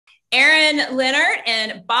Ahren, Lehnert,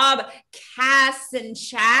 and Bob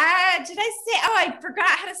Kasenshak. Did I say? Oh, I forgot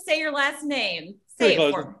how to say your last name. Pretty Say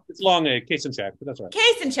it close. for me. It's long A, Kasenshak, but that's right.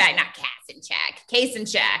 Kasenshak, not Kasenshak.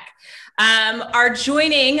 Kasenshak are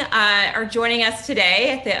joining us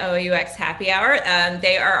today at the OOUX Happy Hour.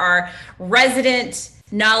 They are our resident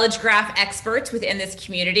knowledge graph experts within this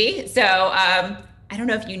community. So I don't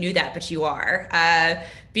know if you knew that, but you are.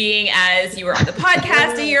 Being as you were on the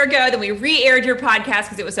podcast a year ago, then we re-aired your podcast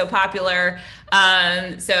because it was so popular.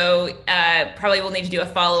 So probably we'll need to do a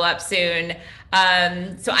follow-up soon.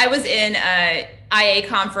 So I was in a IA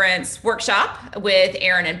conference workshop with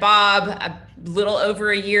Ahren and Bob a little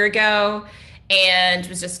over a year ago, and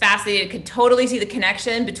was just fascinated. Could totally see the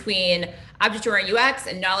connection between object-oriented UX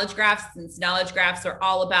and knowledge graphs, since knowledge graphs are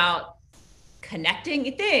all about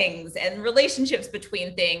connecting things and relationships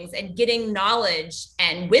between things and getting knowledge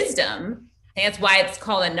and wisdom. And that's why it's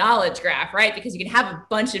called a knowledge graph, right? Because you can have a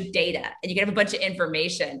bunch of data and you can have a bunch of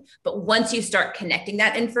information. But once you start connecting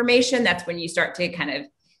that information, that's when you start to kind of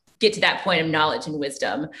get to that point of knowledge and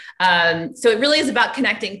wisdom. So it really is about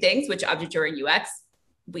connecting things, which object-oriented UX,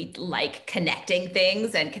 we like connecting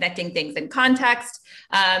things in context,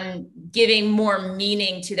 giving more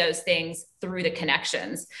meaning to those things through the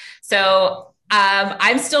connections. So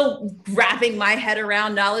I'm still wrapping my head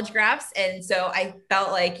around knowledge graphs. And so I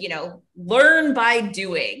felt like, learn by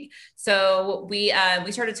doing. So we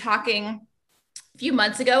started talking a few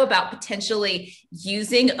months ago about potentially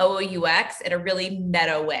using OOUX in a really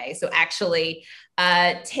meta way. So actually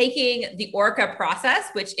taking the ORCA process,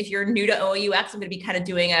 which if you're new to OOUX, I'm going to be kind of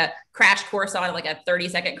doing a crash course on it, like a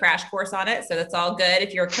 30-second crash course on it. So that's all good.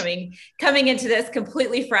 If you're coming into this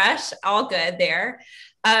completely fresh, all good there.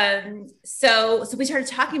 So we started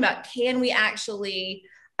talking about, can we actually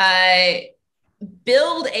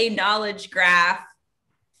build a knowledge graph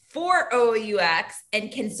for OOUX,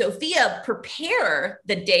 and can Sophia prepare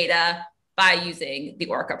the data by using the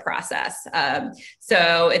ORCA process?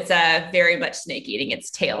 So it's a very much snake eating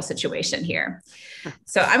its tail situation here.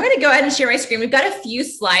 So I'm going to go ahead and share my screen. We've got a few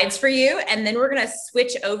slides for you, and then we're going to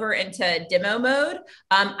switch over into demo mode.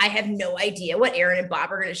 I have no idea what Ahren and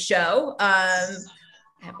Bob are going to show.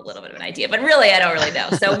 I have a little bit of an idea, but really, I don't really know.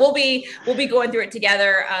 So we'll be going through it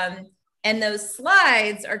together. And those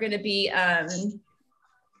slides are going to be, let's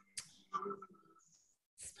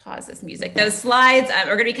pause this music. Those slides are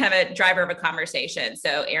going to be kind of a driver of a conversation.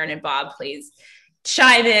 So Ahren and Bob, please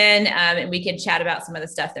chime in, and we can chat about some of the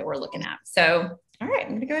stuff that we're looking at. So, all right, I'm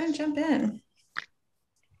going to go ahead and jump in.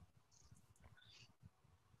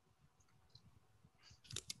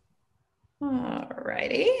 All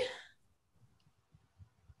righty.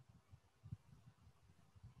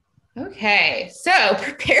 Okay, so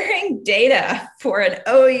preparing data for an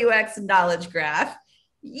OOUX knowledge graph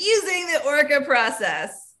using the ORCA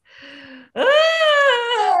process.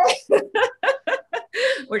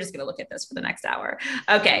 We're just going to look at this for the next hour.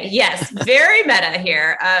 Okay, yes, very meta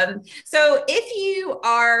here. So if you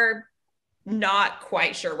are not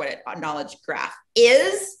quite sure what a knowledge graph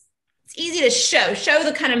is, it's easy to show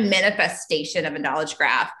the kind of manifestation of a knowledge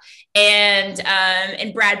graph. And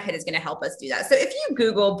Brad Pitt is going to help us do that. So if you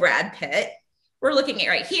Google Brad Pitt, we're looking at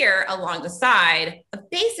right here along the side of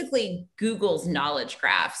basically Google's knowledge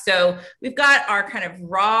graph. So we've got our kind of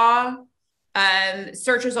raw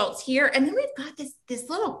search results here. And then we've got this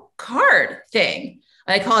little card thing.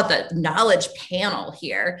 I call it the knowledge panel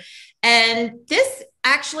here. And this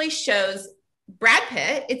actually shows Brad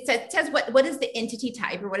Pitt. It says what is the entity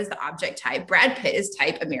type, or what is the object type? Brad Pitt is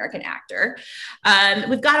type American actor.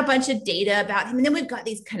 We've got a bunch of data about him, and then we've got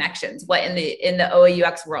these connections. What in the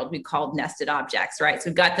OOUX world we call nested objects, right? So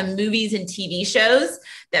we've got the movies and TV shows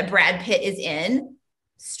that Brad Pitt is in,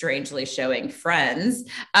 strangely showing Friends.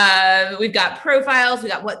 We've got profiles.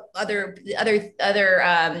 We've got what other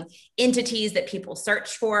entities that people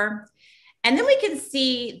search for. And then we can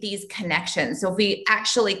see these connections. So if we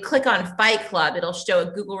actually click on Fight Club, it'll show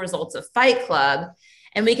Google results of Fight Club,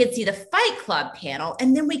 and we can see the Fight Club panel.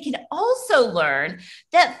 And then we can also learn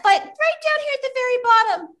that right down here at the very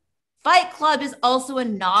bottom, Fight Club is also a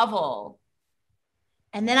novel.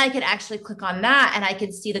 And then I can actually click on that, and I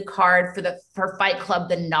can see the card for Fight Club,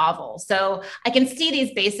 the novel. So I can see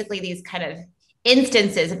these kind of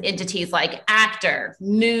instances of entities like actor,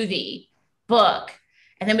 movie, book.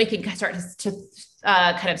 And then we can start to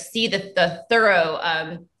kind of see the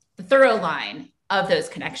thorough line of those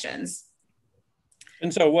connections.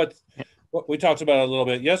 And so what we talked about a little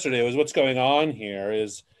bit yesterday was what's going on here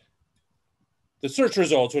is the search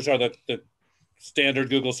results, which are the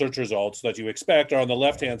standard Google search results that you expect, are on the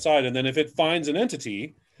left-hand side. And then if it finds an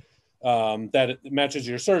entity, that it matches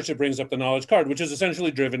your search, it brings up the knowledge card, which is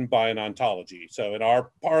essentially driven by an ontology. So in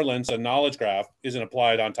our parlance, a knowledge graph is an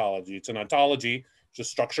applied ontology. It's an ontology, just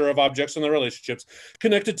structure of objects and their relationships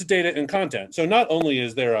connected to data and content. So not only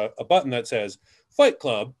is there a button that says Fight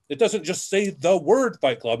Club, it doesn't just say the word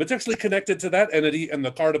Fight Club, it's actually connected to that entity and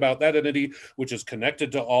the card about that entity, which is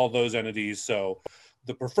connected to all those entities. So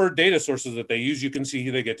the preferred data sources that they use, you can see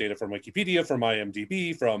they get data from Wikipedia, from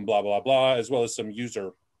IMDb, from blah, blah, blah, as well as some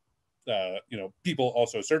user people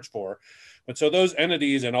also search for. But so those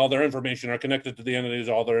entities and all their information are connected to the entities,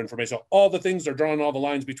 all their information, all the things are drawn, all the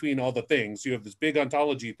lines between all the things. You have this big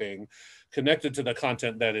ontology thing connected to the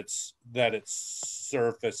content that it's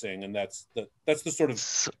surfacing. And that's the sort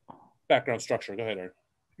of background structure. Go ahead, Aaron.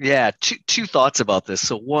 Yeah, two thoughts about this.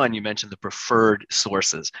 So one, you mentioned the preferred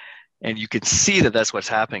sources, and you can see that that's what's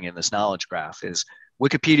happening in this knowledge graph is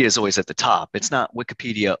Wikipedia is always at the top. It's not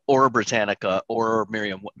Wikipedia or Britannica or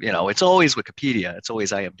Merriam, it's always Wikipedia. It's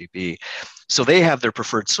always IMDb. So they have their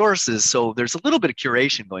preferred sources. So there's a little bit of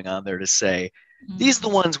curation going on there to say, these are the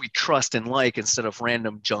ones we trust and like instead of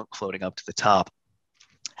random junk floating up to the top.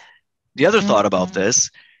 The other thought about this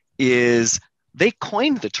is they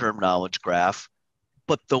coined the term knowledge graph,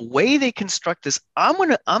 but the way they construct this, I'm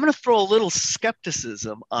gonna throw a little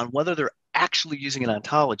skepticism on whether they're actually using an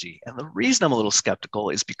ontology. And the reason I'm a little skeptical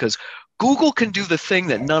is because Google can do the thing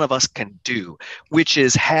that none of us can do, which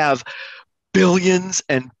is have billions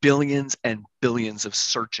and billions and billions of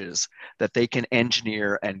searches that they can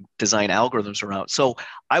engineer and design algorithms around. So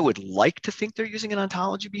I would like to think they're using an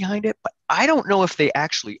ontology behind it, but I don't know if they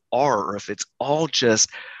actually are, or if it's all just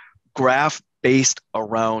graph based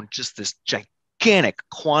around just this gigantic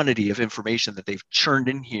quantity of information that they've churned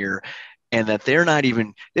in here, and that they don't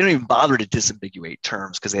even bother to disambiguate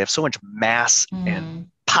terms because they have so much mass and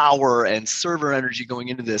power and server energy going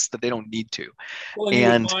into this that they don't need to. Well,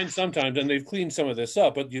 and you find sometimes, and they've cleaned some of this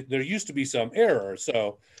up, but there used to be some error.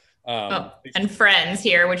 So, and Friends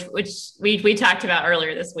here, which we talked about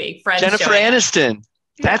earlier this week. Friends, Jennifer Aniston.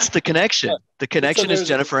 That's the connection. The connection is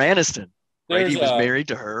Jennifer Aniston. Right, he was married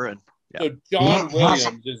to her, and so John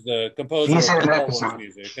Williams is the composer of Star Wars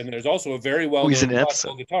music, and there's also a very well-known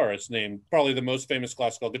classical guitarist named, probably the most famous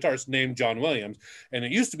classical guitarist named John Williams. And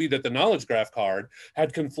it used to be that the knowledge graph card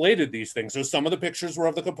had conflated these things. So some of the pictures were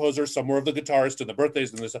of the composer, some were of the guitarist and the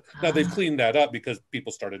birthdays and this. Now they've cleaned that up because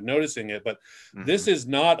people started noticing it, but this is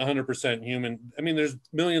not 100% human. I mean, there's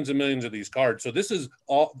millions and millions of these cards. So this is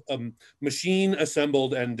all machine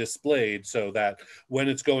assembled and displayed so that when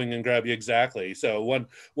it's going and grab you exactly. So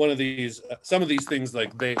one of these, some of these things,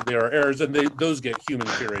 like there are errors, and those get human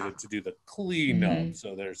curated to do the cleanup.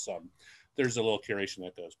 So there's a little curation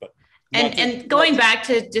that goes, but and going back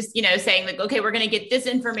to just saying like, okay, we're going to get this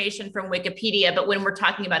information from Wikipedia, but when we're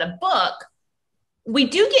talking about a book, we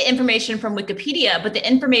do get information from Wikipedia, but the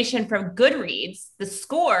information from Goodreads, the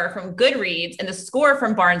score from Goodreads and the score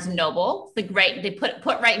from Barnes and Noble, like they put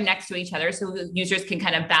right next to each other, so users can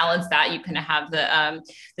kind of balance that. You kind of have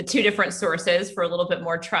the two different sources for a little bit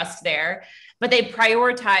more trust there, but they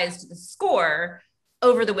prioritized the score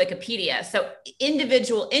over the Wikipedia. So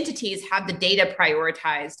individual entities have the data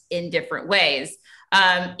prioritized in different ways.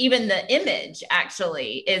 Even the image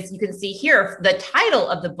actually is, you can see here, the title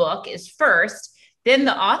of the book is first, then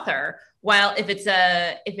the author. While if it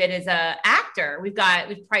is a actor, we've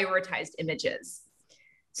prioritized images.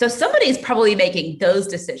 So somebody's probably making those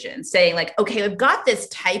decisions, saying like, okay, we've got this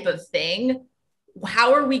type of thing.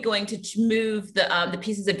 How are we going to move the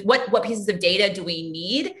pieces of what pieces of data do we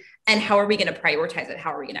need, and how are we going to prioritize it?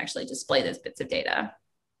 How are we going to actually display those bits of data?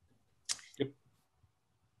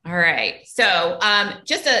 All right. So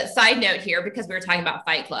just a side note here, because we were talking about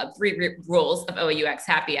Fight Club, 3 rules of OOUX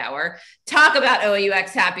Happy Hour. Talk about OOUX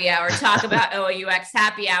Happy Hour, talk about OOUX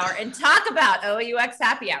Happy Hour, and talk about OOUX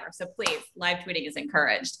Happy Hour. So please, live tweeting is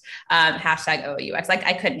encouraged. Hashtag OOUX. Like,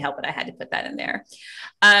 I couldn't help it. I had to put that in there.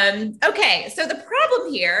 Okay. So the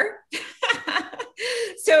problem here,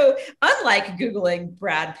 so unlike Googling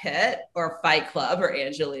Brad Pitt or Fight Club or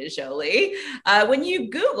Angelina Jolie, when you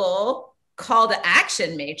Google call to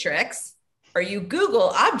action matrix, or you Google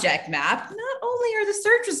object map, not only are the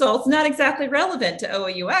search results not exactly relevant to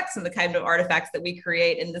OOUX and the kind of artifacts that we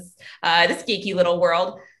create in this geeky little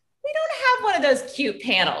world, we don't have one of those cute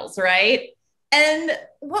panels, right? And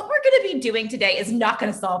what we're going to be doing today is not going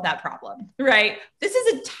to solve that problem, right? This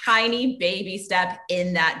is a tiny baby step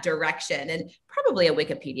in that direction. And probably a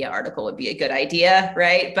Wikipedia article would be a good idea,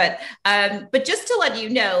 right? But just to let you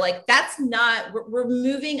know, like, that's not, we're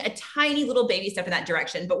moving a tiny little baby step in that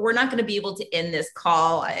direction, but we're not going to be able to end this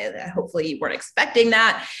call. Hopefully you weren't expecting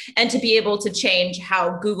that. And to be able to change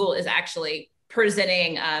how Google is actually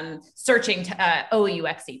presenting, searching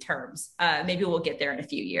OOUXy terms. Maybe we'll get there in a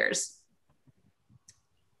few years.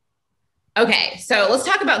 Okay, so let's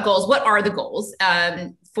talk about goals. What are the goals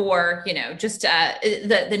for, just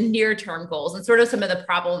the near-term goals and sort of some of the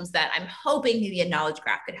problems that I'm hoping maybe a knowledge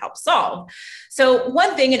graph could help solve? So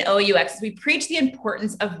one thing in OOUX is we preach the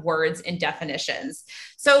importance of words and definitions.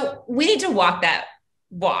 So we need to walk that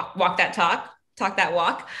talk.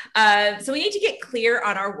 So we need to get clear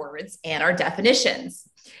on our words and our definitions.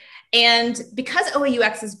 And because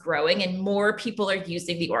OOUX is growing and more people are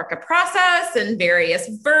using the ORCA process and various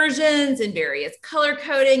versions and various color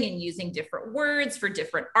coding and using different words for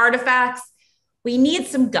different artifacts, we need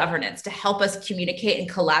some governance to help us communicate and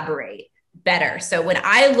collaborate better. So when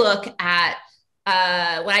I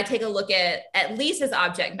take a look at Lisa's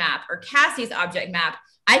object map or Cassie's object map,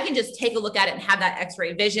 I can just take a look at it and have that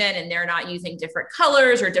X-ray vision, and they're not using different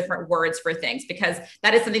colors or different words for things, because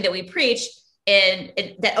that is something that we preach and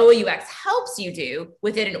that OOUX helps you do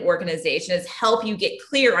within an organization, is help you get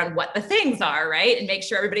clear on what the things are, right? And make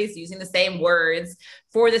sure everybody's using the same words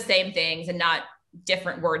for the same things and not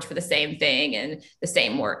different words for the same thing and the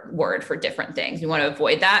same word for different things. We want to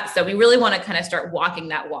avoid that. So we really want to kind of start walking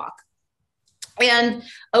that walk. And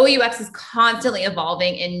OOUX is constantly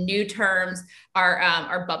evolving, and new terms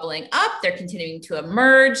are bubbling up. They're continuing to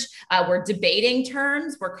emerge. We're debating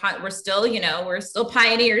terms. We're still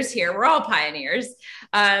pioneers here. We're all pioneers.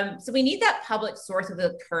 So we need that public source of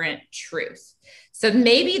the current truth. So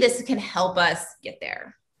maybe this can help us get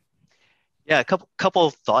there. Yeah, a couple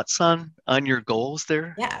of thoughts on your goals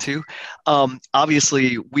there, yeah, too.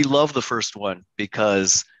 Obviously, we love the first one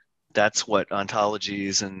because that's what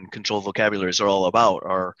ontologies and controlled vocabularies are all about,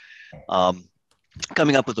 are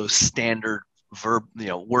coming up with those standard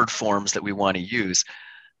word forms that we want to use.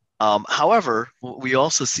 However, what we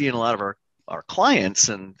also see in a lot of our clients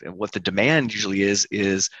and what the demand usually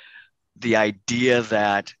is the idea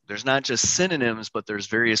that there's not just synonyms, but there's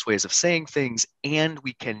various ways of saying things, and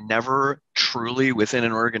we can never truly within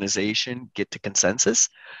an organization get to consensus.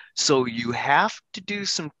 So you have to do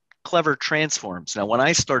some clever transforms. Now, when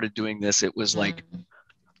I started doing this, it was like,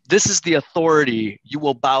 this is the authority. You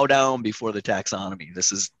will bow down before the taxonomy.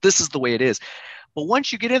 This is the way it is. But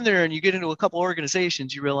once you get in there and you get into a couple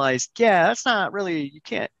organizations, you realize, yeah, that's not really, you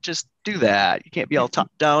can't just do that. You can't be all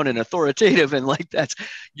top down and authoritative and like that.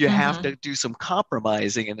 You have to do some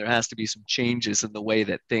compromising, and there has to be some changes in the way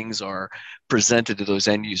that things are presented to those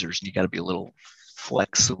end users. And you got to be a little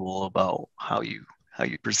flexible about how you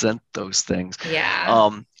present those things.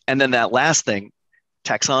 Yeah. And then that last thing,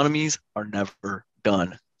 taxonomies are never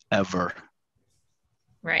done, ever.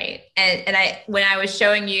 Right. And when I was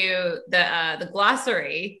showing you the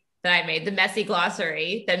glossary that I made, the messy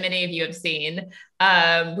glossary that many of you have seen,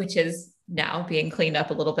 which is now being cleaned up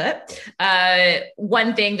a little bit.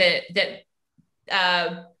 One thing that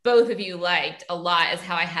both of you liked a lot is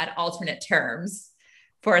how I had alternate terms.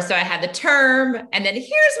 So I had the term, and then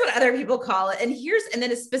here's what other people call it. And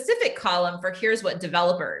then a specific column for here's what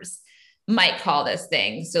developers might call this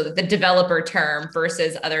thing. So the developer term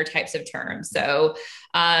versus other types of terms. So,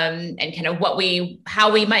 and kind of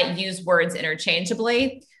how we might use words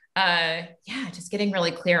interchangeably. Just getting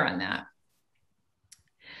really clear on that.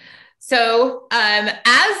 So,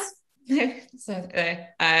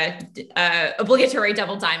 obligatory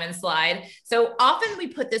double diamond slide. So often we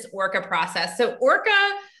put this ORCA process. So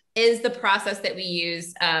ORCA is the process that we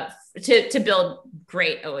use to build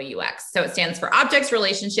great OOUX. So it stands for objects,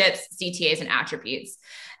 relationships, CTAs, and attributes.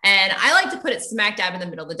 And I like to put it smack dab in the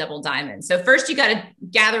middle of the double diamond. So first you got to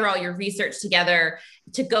gather all your research together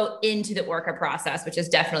to go into the ORCA process, which is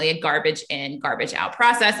definitely a garbage in, garbage out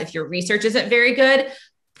process. If your research isn't very good,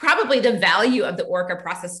 probably the value of the ORCA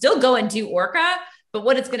process, still go and do ORCA, but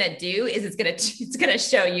what it's going to do is it's going to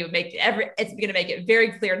show you, it's going to make it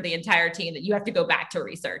very clear to the entire team that you have to go back to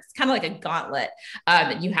research. It's kind of like a gauntlet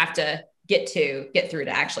that you have to get through to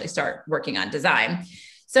actually start working on design.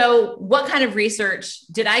 So what kind of research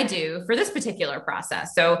did I do for this particular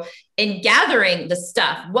process? So in gathering the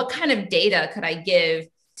stuff, what kind of data could I give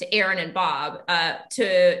to Ahren and Bob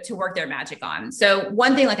to work their magic on? So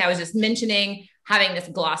one thing, like I was just mentioning, having this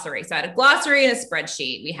glossary. So I had a glossary and a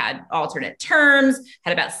spreadsheet. We had alternate terms,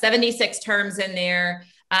 had about 76 terms in there.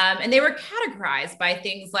 And they were categorized by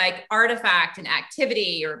things like artifact and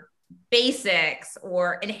activity, or basics,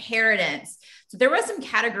 or inheritance. So there was some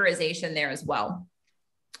categorization there as well.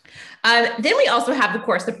 Then we also have, of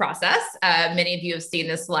course, the process. Many of you have seen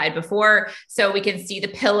this slide before. So we can see the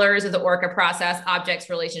pillars of the ORCA process: objects,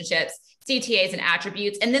 relationships, CTAs, and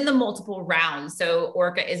attributes, and then the multiple rounds. So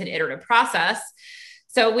ORCA is an iterative process.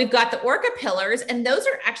 So we've got the Orca pillars, and those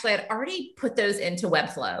are actually, I'd already put those into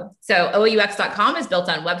Webflow. So OOUX.com is built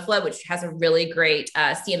on Webflow, which has a really great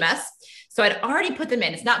CMS. So I'd already put them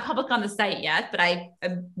in. It's not public on the site yet, but I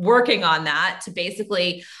am working on that to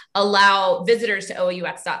basically allow visitors to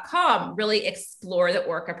OOUX.com really explore the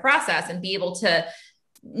Orca process and be able to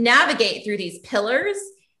navigate through these pillars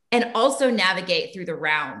and also navigate through the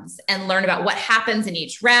rounds and learn about what happens in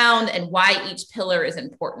each round and why each pillar is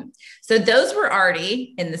important. So those were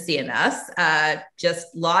already in the CMS,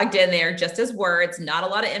 just logged in there just as words, not a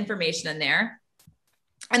lot of information in there.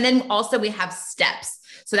 And then also we have steps.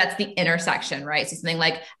 So that's the intersection, right? So something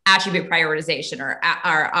like attribute prioritization or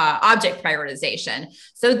object prioritization.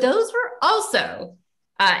 So those were also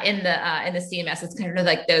in the CMS. It's kind of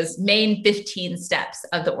like those main 15 steps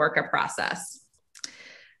of the Orca process.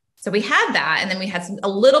 So we had that, and then we had a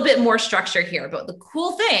little bit more structure here. But the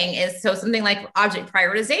cool thing is, so something like object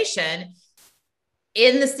prioritization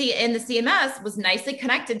in the CMS was nicely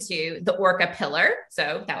connected to the Orca pillar.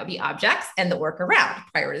 So that would be objects and the Orca round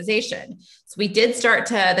prioritization. So we did start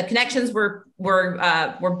to, the connections were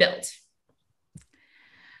built.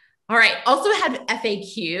 All right. Also had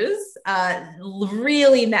FAQs,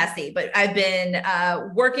 really messy, but I've been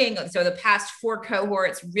working. So the past 4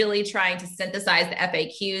 cohorts, really trying to synthesize the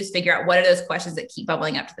FAQs, figure out what are those questions that keep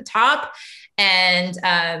bubbling up to the top. And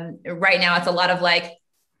right now it's a lot of like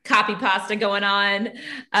copy pasta going on,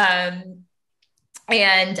 and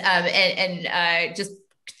just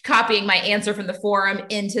copying my answer from the forum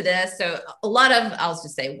into this. So a lot of, I'll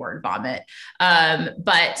just say word vomit,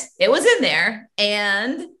 but it was in there.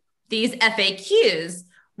 And these FAQs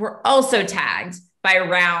were also tagged by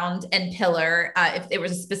round and pillar. If there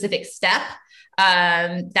was a specific step,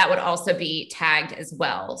 that would also be tagged as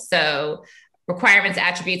well. So requirements,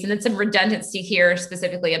 attributes, and then some redundancy here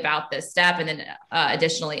specifically about this step, and then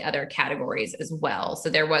additionally other categories as well. So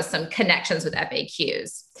there was some connections with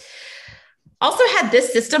FAQs. Also had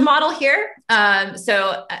this system model here.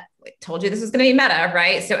 I told you this was going to be meta,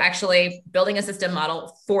 right? So actually building a system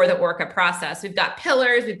model for the Orca process. We've got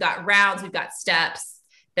pillars, we've got rounds, we've got steps.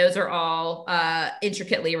 Those are all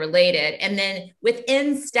intricately related. And then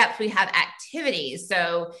within steps, we have activities.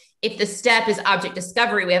 So if the step is object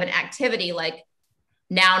discovery, we have an activity like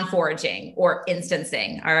noun foraging or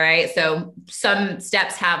instancing. All right. So some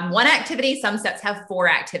steps have 1 activity, some steps have 4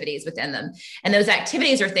 activities within them. And those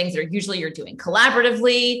activities are things that are usually you're doing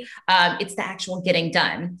collaboratively. It's the actual getting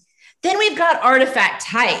done. Then we've got artifact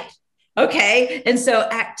type. Okay. And so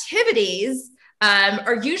activities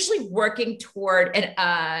are usually working toward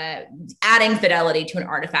adding fidelity to an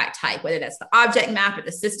artifact type, whether that's the object map or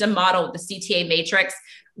the system model, the CTA matrix.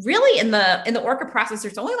 Really in the Orca process,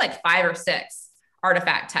 there's only like 5 or 6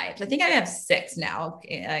 artifact types. I think I have 6 now,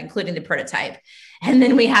 including the prototype. And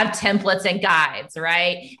then we have templates and guides,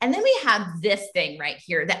 right? And then we have this thing right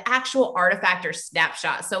here, the actual artifact or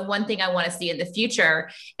snapshot. So one thing I want to see in the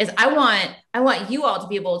future is I want you all to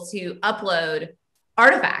be able to upload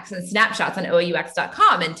artifacts and snapshots on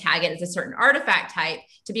OOUX.com and tag it as a certain artifact type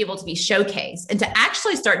to be able to be showcased and to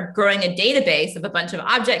actually start growing a database of a bunch of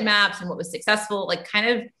object maps and what was successful, like kind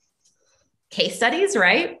of case studies,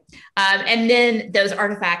 right? And then those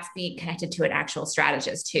artifacts be connected to an actual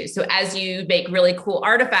strategist too. So as you make really cool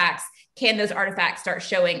artifacts, can those artifacts start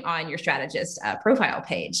showing on your strategist profile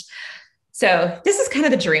page? So this is kind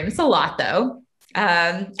of the dream. It's a lot though.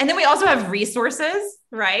 And then we also have resources,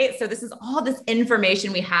 right? So this is all this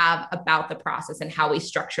information we have about the process and how we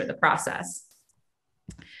structure the process.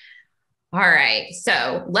 All right,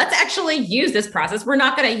 so let's actually use this process. We're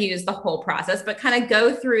not going to use the whole process, but kind of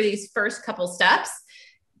go through these first couple steps,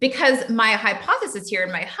 because my hypothesis here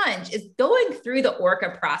and my hunch is going through the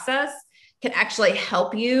Orca process can actually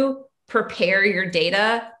help you prepare your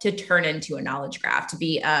data to turn into a knowledge graph, to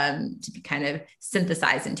be kind of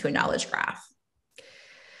synthesized into a knowledge graph.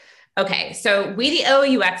 Okay, so we the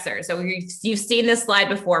OOUXers, so you've seen this slide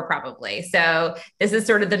before probably. So this is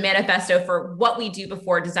sort of the manifesto for what we do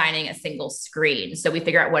before designing a single screen. So we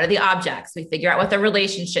figure out what are the objects, we figure out what the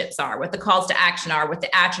relationships are, what the calls to action are, what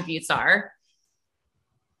the attributes are.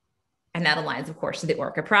 And that aligns, of course, to the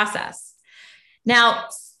Orca process. Now,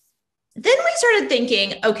 then we started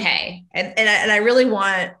thinking, okay, and I really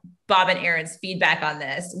want Bob and Ahren's feedback on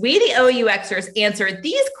this. We, the OOUXers, answered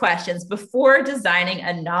these questions before designing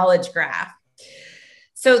a knowledge graph.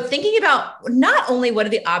 So thinking about not only what are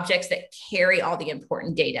the objects that carry all the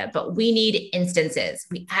important data, but we need instances.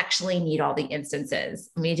 We actually need all the instances.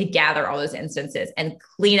 We need to gather all those instances and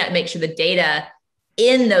clean up, make sure the data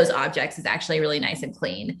in those objects is actually really nice and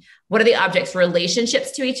clean. What are the objects'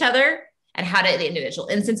 relationships to each other? And how do the individual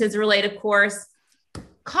instances relate, of course?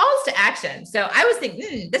 calls to action. So I was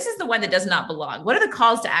thinking, this is the one that does not belong. What are the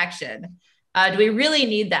calls to action? Do we really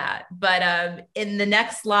need that? But in the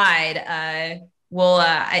next slide,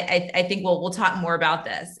 I think we'll talk more about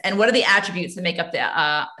this. And what are the attributes that make up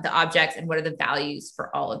the objects, and what are the values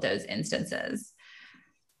for all of those instances?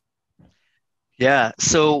 Yeah,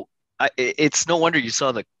 so it's no wonder you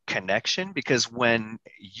saw the connection, because when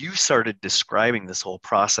you started describing this whole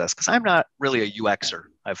process, because I'm not really a UXer,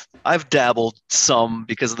 I've dabbled some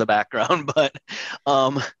because of the background, but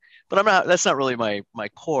I'm not. That's not really my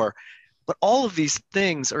core. But all of these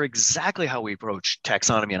things are exactly how we approach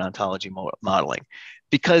taxonomy and ontology modeling,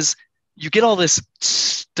 because you get all this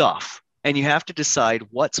stuff and you have to decide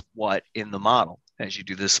what's what in the model as you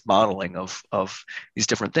do this modeling of these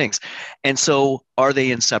different things. And so are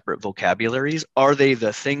they in separate vocabularies? Are they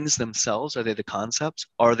the things themselves? Are they the concepts?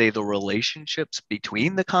 Are they the relationships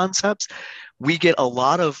between the concepts? We get a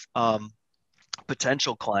lot of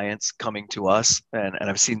potential clients coming to us, and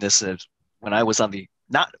I've seen this when I was on the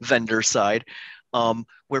not vendor side,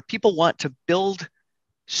 where people want to build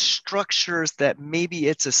structures that maybe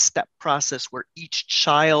it's a step process where each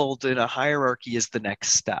child in a hierarchy is the next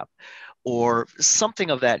step, or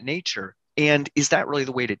something of that nature. And is that really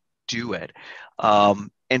the way to do it?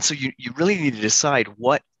 And so you really need to decide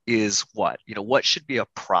what is what. What should be a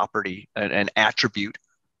property, an attribute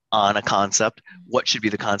on a concept? What should be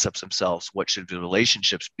the concepts themselves? What should the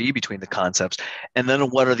relationships be between the concepts? And then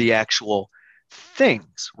what are the actual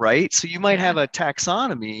things, right? So you might have a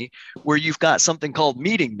taxonomy where you've got something called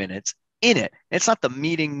meeting minutes in it. It's not the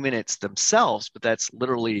meeting minutes themselves, but that's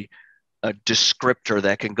literally a descriptor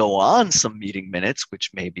that can go on some meeting minutes,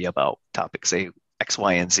 which may be about topics A, X,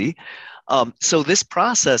 Y, and Z. So this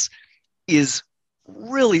process is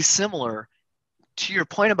really similar to your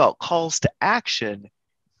point about calls to action.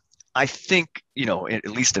 I think, at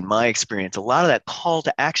least in my experience, a lot of that call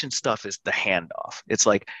to action stuff is the handoff. It's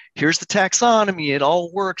like, here's the taxonomy, it all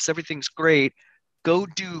works, everything's great. Go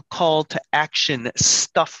do call to action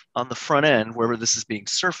stuff on the front end wherever this is being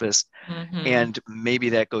surfaced. Mm-hmm. And maybe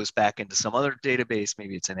that goes back into some other database.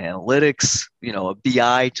 Maybe it's an analytics, a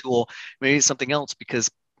BI tool, maybe it's something else, because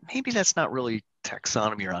maybe that's not really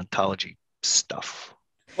taxonomy or ontology stuff.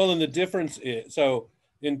 Well, and the difference is, so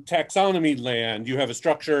in taxonomy land, you have a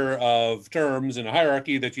structure of terms and a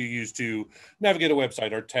hierarchy that you use to navigate a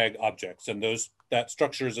website or tag objects. And that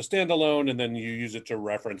structure is a standalone, and then you use it to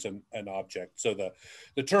reference an object. So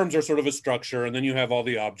the terms are sort of a structure, and then you have all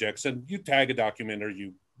the objects, and you tag a document or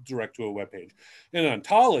you direct to a web page. In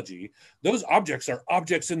ontology, those objects are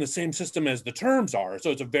objects in the same system as the terms are.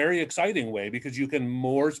 So it's a very exciting way, because you can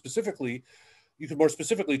more specifically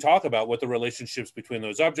talk about what the relationships between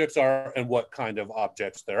those objects are and what kind of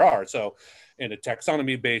objects there are. So in a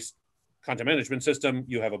taxonomy-based content management system,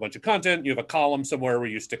 you have a bunch of content, you have a column somewhere where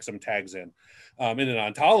you stick some tags in. In an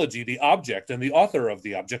ontology, the object and the author of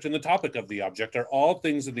the object and the topic of the object are all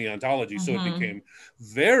things in the ontology. Mm-hmm. So it became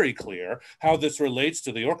very clear how this relates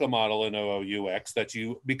to the ORCA model in OOUX,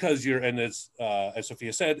 and as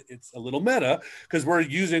Sophia said, it's a little meta, because we're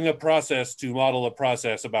using a process to model a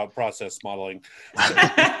process about process modeling. So,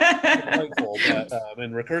 playful,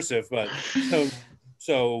 and recursive, but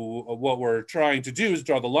so what we're trying to do is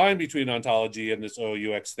draw the line between ontology and this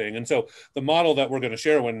OOUX thing. And so the model that we're going to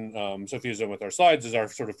share when Sophia's done with our slides is our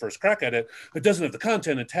sort of first crack at it. It doesn't have the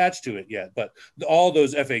content attached to it yet, but all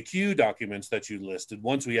those FAQ documents that you listed,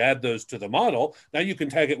 once we add those to the model, now you can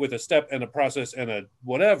tag it with a step and a process and a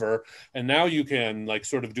whatever. And now you can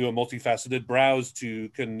sort of do a multifaceted browse to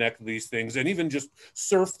connect these things, and even just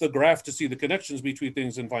surf the graph to see the connections between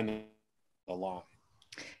things and find the line.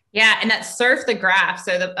 Yeah, and that surf the graph.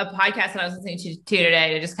 So a podcast that I was listening to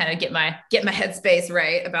today to just kind of get my headspace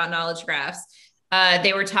right about knowledge graphs.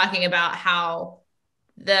 They were talking about how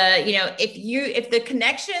if the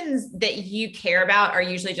connections that you care about are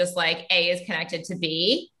usually just like A is connected to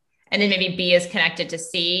B, and then maybe B is connected to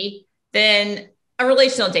C, then a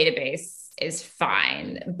relational database is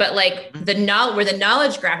fine. But where the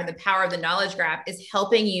knowledge graph and the power of the knowledge graph is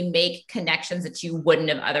helping you make connections that you wouldn't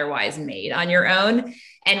have otherwise made on your own.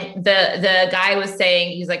 And the guy was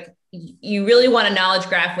saying, he's like, you really want a knowledge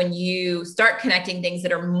graph when you start connecting things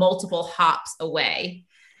that are multiple hops away.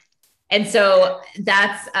 And so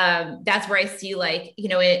that's where I see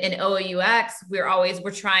in OOUX,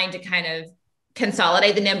 we're trying to kind of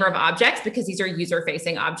consolidate the number of objects, because these are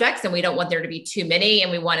user-facing objects and we don't want there to be too many. And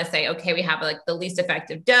we want to say, okay, we have the least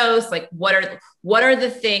effective dose. What are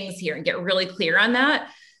the things here, and get really clear on that.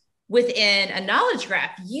 Within a knowledge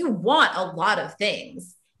graph, you want a lot of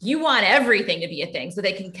things. you want everything to be a thing so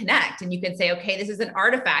they can connect, and you can say, okay, this is an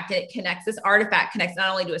artifact, and it connects, this artifact connects not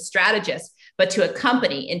only to a strategist, but to a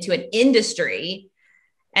company, into an industry.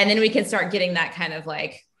 And then we can start getting that kind of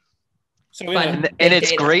like and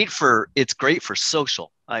it's great for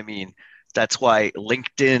social. I mean, that's why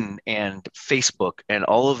LinkedIn and Facebook and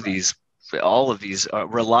all of these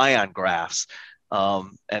rely on graphs.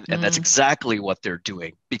 And that's exactly what they're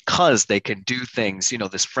doing, because they can do things,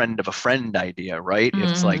 this friend of a friend idea, right?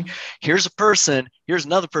 It's like, here's a person, here's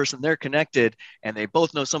another person, they're connected, and they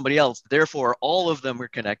both know somebody else. Therefore, all of them are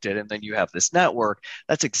connected. And then you have this network.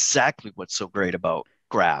 That's exactly what's so great about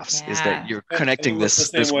graphs, is that you're connecting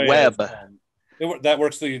this web. That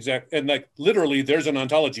works the exact, and like literally there's an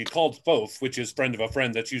ontology called FOF, which is friend of a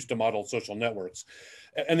friend, that's used to model social networks.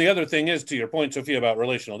 And the other thing is, to your point, Sophia, about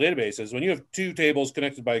relational databases, when you have two tables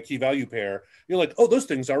connected by a key value pair, you're like, oh, those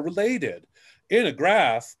things are related. In a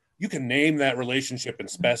graph, you can name that relationship and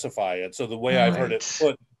specify it. So the way I've heard it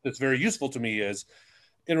put that's very useful to me is,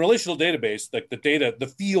 in a relational database, like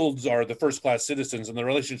the fields are the first class citizens and the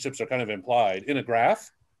relationships are kind of implied. In a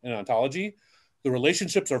graph, in an ontology, the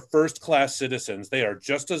relationships are first class citizens. They are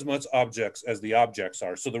just as much objects as the objects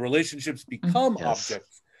are. So the relationships become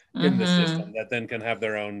objects in the system that then can have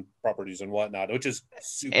their own properties and whatnot, which is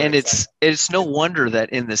super exciting. It's no wonder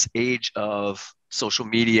that in this age of social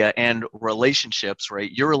media and relationships,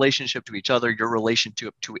 right, your relationship to each other, your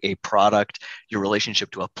relationship to a product, your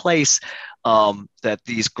relationship to a place, that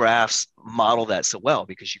these graphs model that so well,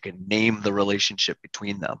 because you can name the relationship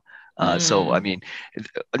between them. So, I mean,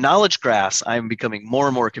 knowledge graphs, I'm becoming more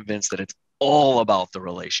and more convinced that it's all about the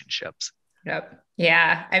relationships. Yep.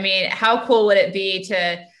 Yeah. I mean, how cool would it be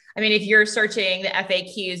if you're searching the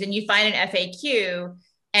FAQs and you find an FAQ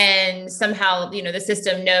and somehow, the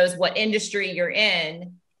system knows what industry you're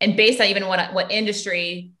in, and based on even what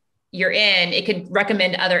industry you're in, it could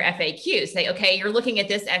recommend other FAQs. Say, okay, you're looking at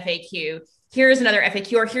this FAQ. Here's another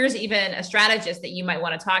FAQ, or here's even a strategist that you might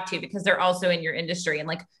want to talk to because they're also in your industry. And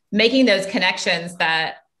like making those connections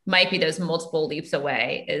that might be those multiple leaps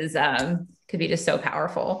away is could be just so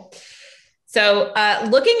powerful. So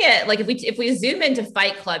looking at, like, if we zoom into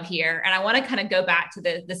Fight Club here, and I want to kind of go back to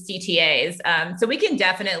the CTAs. So we can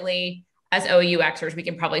definitely, as OUXers, we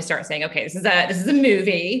can probably start saying, okay, this is a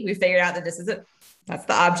movie. We figured out that that's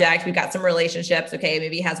the object. We've got some relationships. Okay,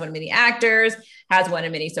 maybe it has one of many actors, has one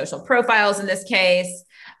of many social profiles in this case.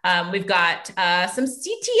 We've got some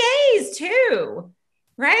CTAs too.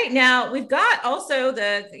 Right now, we've got also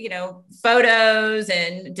the, photos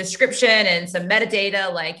and description and some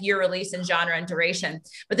metadata like year release and genre and duration.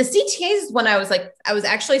 But the CTAs is when I was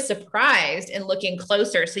actually surprised in looking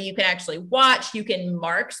closer. So you can actually watch, you can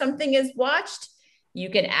mark something as watched,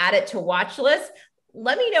 you can add it to watch list.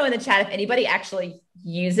 Let me know in the chat if anybody actually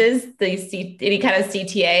uses any kind of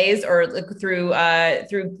CTAs or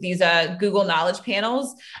through these Google Knowledge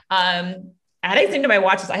panels. Adding thing to my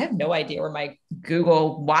watch list. I have no idea where my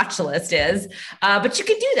Google watch list is, but you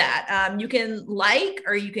can do that. You can like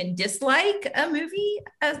or you can dislike a movie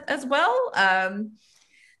as well.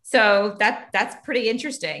 So that's pretty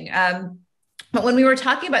interesting. But when we were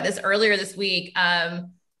talking about this earlier this week,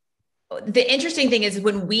 the interesting thing is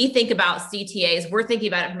when we think about CTAs, we're thinking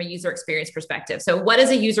about it from a user experience perspective. So what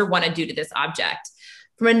does a user want to do to this object?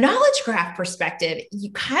 From a knowledge graph perspective,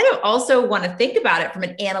 you kind of also want to think about it from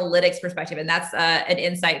an analytics perspective. And that's an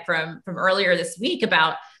insight from earlier this week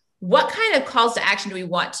about what kind of calls to action do we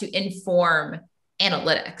want to inform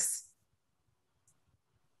analytics?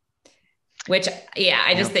 Which,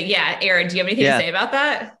 I just think, Ahren, do you have anything to say about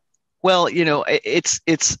that? Well, it's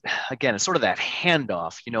again, it's sort of that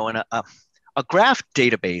handoff, and a graph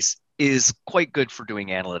database is quite good for doing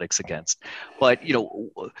analytics against. But,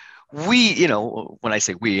 we, when I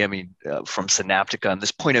say we, I mean, from Synaptica and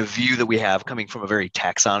this point of view that we have coming from a very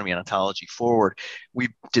taxonomy and ontology forward, we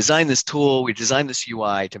designed this tool, we designed this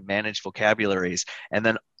UI to manage vocabularies. And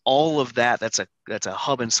then all of that's a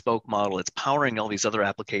hub and spoke model. It's powering all these other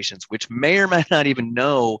applications, which may or may not even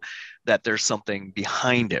know that there's something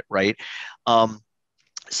behind it, right?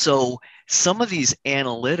 So some of these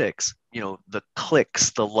analytics, the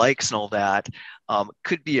clicks, the likes and all that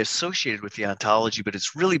could be associated with the ontology, but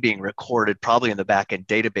it's really being recorded probably in the backend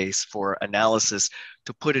database for analysis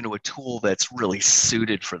to put into a tool that's really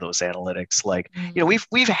suited for those analytics. Like,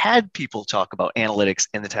 we've had people talk about analytics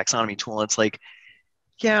in the taxonomy tool. And it's like,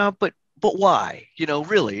 yeah, but why?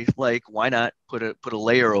 Really, like, why not put a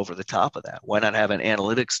layer over the top of that? Why not have an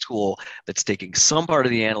analytics tool that's taking some part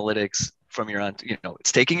of the analytics from your,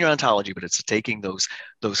 it's taking your ontology, but it's taking those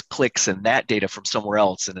clicks and that data from somewhere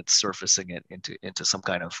else, and it's surfacing it into some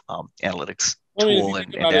kind of analytics I mean, if you tool think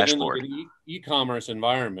and about it in like dashboard. an e-commerce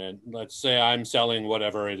environment, let's say I'm selling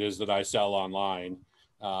whatever it is that I sell online.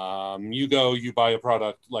 You go, you buy a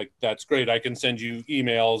product, like that's great. I can send you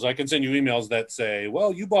emails. I can send you emails that say,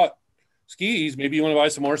 well, you bought skis. Maybe you want to buy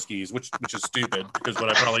some more skis, which is stupid because what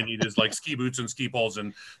I probably need is like ski boots and ski poles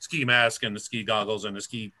and ski mask and the ski goggles and a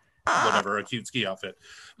ski whatever, a cute ski outfit.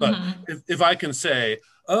 But if I can say,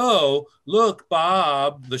 oh, look,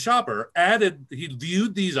 Bob, the shopper, he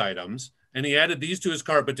viewed these items and he added these to his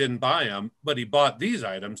cart but didn't buy them, but he bought these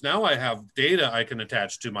items. Now I have data I can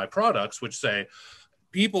attach to my products, which say,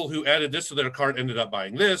 people who added this to their cart ended up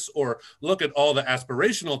buying this, or look at all the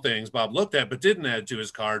aspirational things Bob looked at but didn't add to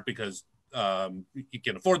his cart because he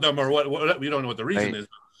can't afford them, or what we don't know what the reason is.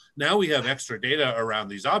 Now we have extra data around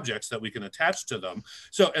these objects that we can attach to them.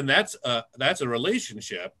 So, and that's a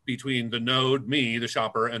relationship between the node, me, the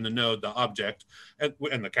shopper, and the node, the object,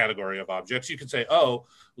 and the category of objects. You can say, oh,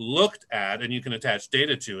 looked at, and you can attach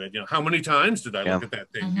data to it. You know, how many times did I look at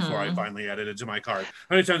that thing before I finally added it to my cart?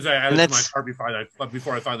 How many times did I add it to my cart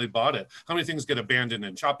before I finally bought it? How many things get abandoned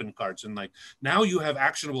in shopping carts? And like, now you have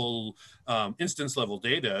actionable instance level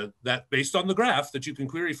data that based on the graph that you can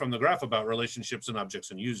query from the graph about relationships and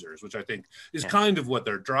objects and users, which I think is kind of what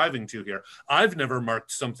they're driving to here. I've never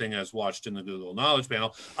marked something as watched in the Google Knowledge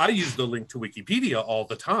Panel. I use the link to Wikipedia all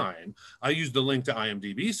the time. I use the link to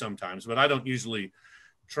IMDb sometimes, but I don't usually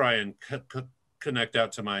try and connect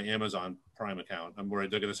out to my Amazon Prime account. I'm worried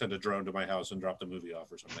they're going to send a drone to my house and drop the movie off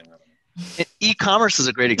or something. I don't know. E-commerce is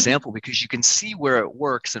a great example because you can see where it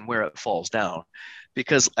works and where it falls down.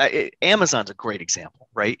 Because Amazon's a great example,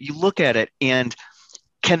 right? You look at it and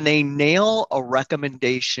can they nail a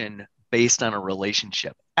recommendation based on a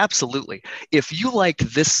relationship? Absolutely. If you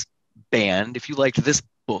liked this band, if you liked this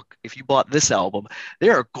book, if you bought this album, they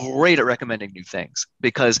are great at recommending new things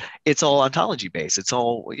because it's all ontology based. It's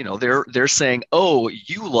all, you know, they're saying, oh,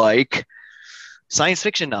 you like science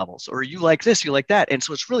fiction novels, or you like this, you like that. And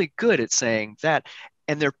so it's really good at saying that.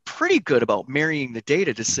 And they're pretty good about marrying the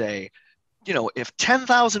data to say, you know, if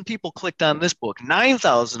 10,000 people clicked on this book,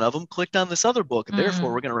 9,000 of them clicked on this other book, and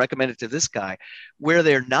therefore we're going to recommend it to this guy. Where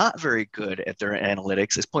they're not very good at their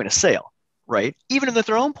analytics is point of sale, right? Even at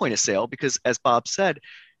their own point of sale, because as Bob said,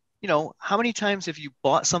 you know, how many times have you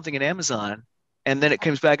bought something at Amazon and then it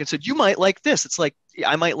comes back and said, you might like this. It's like,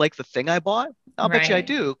 I might like the thing I bought. I'll bet you I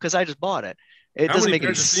do because I just bought it. It doesn't make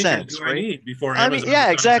any sense, right? I mean, yeah,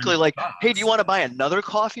 exactly. Like, hey, do you want to buy another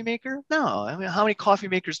coffee maker? No. I mean, how many coffee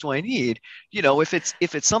makers do I need? You know, if it's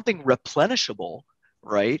something replenishable,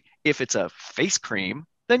 right? If it's a face cream,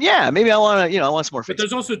 then yeah, maybe I want to, you know, I want some more face. But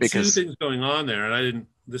there's also two things going on there, and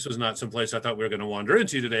this was not someplace I thought we were going to wander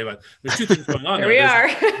into today, but there's two things going on Here there.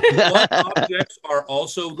 we are. What objects are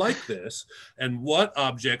also like this, and what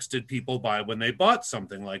objects did people buy when they bought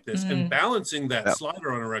something like this? And balancing that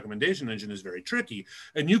slider on a recommendation engine is very tricky.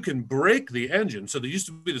 And you can break the engine. So there used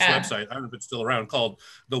to be this website, I don't know if it's still around, called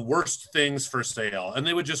The Worst Things for Sale. And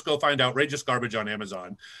they would just go find outrageous garbage on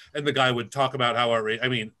Amazon. And the guy would talk about how outrageous, I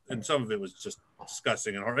mean, and some of it was just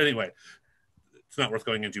disgusting and horrible. Anyway, it's not worth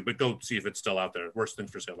going into, but go see if it's still out there,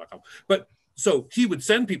 worstThingsForSale.com. But so he would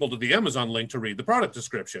send people to the Amazon link to read the product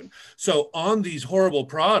description. So on these horrible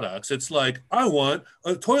products, it's like, I want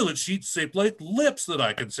a toilet sheet shaped like lips that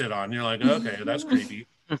I can sit on. And you're like, okay, that's creepy.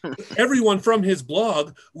 Everyone from his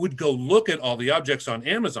blog would go look at all the objects on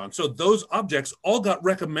Amazon. So those objects all got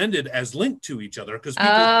recommended as linked to each other because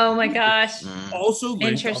people oh my gosh, also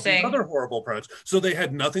linked all these other horrible products. So they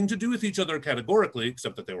had nothing to do with each other categorically,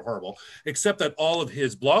 except that they were horrible, except that all of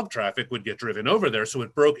his blog traffic would get driven over there. So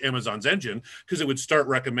it broke Amazon's engine because it would start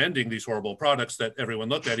recommending these horrible products that everyone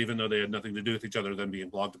looked at, even though they had nothing to do with each other than being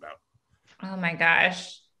blogged about. Oh my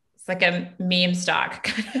gosh. It's like a meme stock.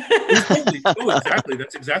 Exactly.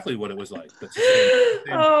 That's exactly what it was like. That's the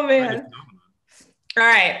same oh man. Kind of all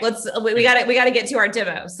right, we got to get to our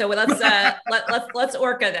demo. So let's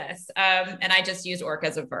orca this. And I just used orca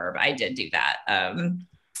as a verb. I did do that.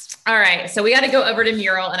 All right, so we got to go over to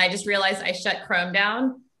Mural, and I just realized I shut Chrome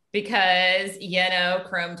down because, you know,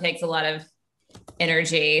 Chrome takes a lot of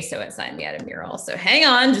energy, so it signed me out of Mural. So hang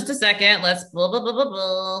on just a second. Let's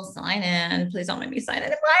sign in. Please don't make me sign in.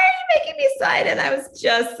 Why are you making me sign in? I was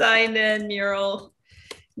just signed in. Mural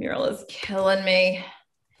is killing me.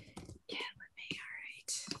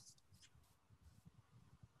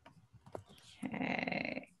 All right.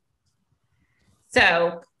 Okay.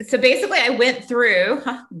 So basically I went through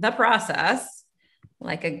the process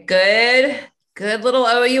like a good little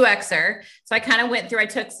OOUXer. So I kind of went through, I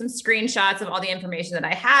took some screenshots of all the information that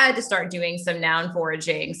I had to start doing some noun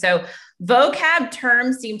foraging. So vocab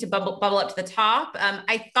terms seemed to bubble up to the top.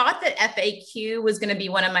 I thought that FAQ was going to be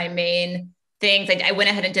one of my main things. I went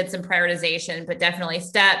ahead and did some prioritization, but definitely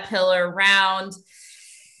step, pillar, round.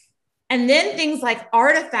 And then things like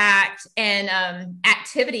artifact and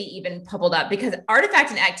activity even bubbled up, because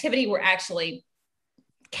artifact and activity were actually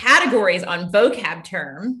categories on vocab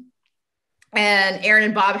term. And Ahren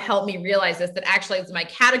and Bob helped me realize this, that actually my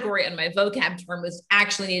category on my vocab term was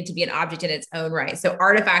actually needed to be an object in its own right. So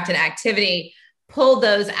artifact and activity, pulled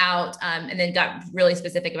those out, and then got really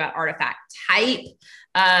specific about artifact type.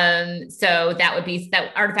 So that would be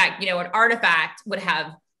that artifact, an artifact would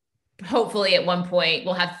have, hopefully at one point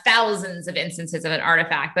we'll have thousands of instances of an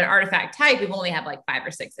artifact, but artifact type, we've only have like 5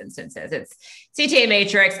 or 6 instances. It's CTA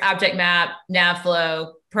matrix, object map, nav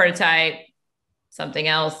flow, prototype, something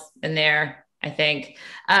else in there, I think.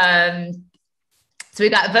 So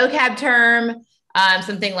we've got vocab term,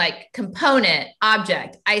 something like component,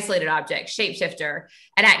 object, isolated object, shapeshifter,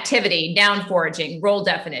 an activity, noun foraging, role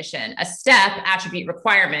definition, a step, attribute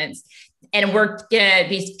requirements. And we're going to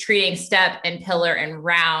be treating step and pillar and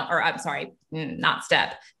round, or I'm sorry, not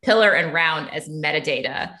step, pillar and round as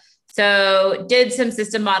metadata. So did some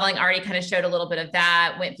system modeling, already kind of showed a little bit of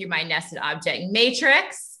that, went through my nested object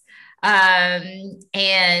matrix.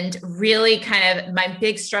 And really kind of my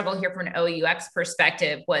big struggle here from an OUX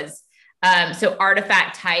perspective was, so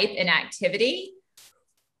artifact type and activity,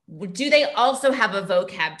 do they also have a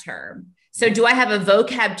vocab term? So do I have a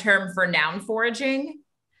vocab term for noun foraging,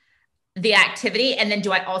 the activity? And then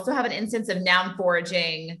do I also have an instance of noun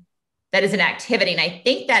foraging that is an activity? And I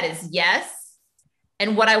think that is yes.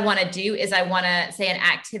 And what I want to do is I want to say an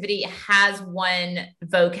activity has one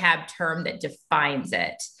vocab term that defines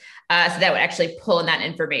it. So that would actually pull in that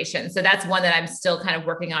information. So that's one that I'm still kind of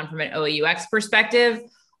working on from an OUX perspective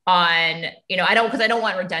on, because I don't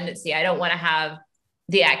want redundancy. I don't want to have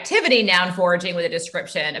the activity noun foraging with a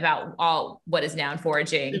description about all what is noun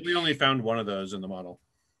foraging. We only found one of those in the model.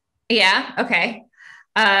 Yeah. Okay.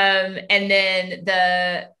 And then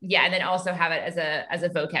and then also have it as a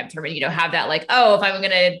vocab term, and, have that like, oh, if I'm going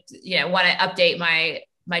to, want to update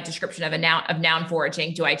my description of noun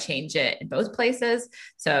foraging, do I change it in both places?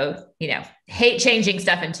 So, hate changing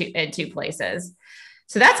stuff in two places.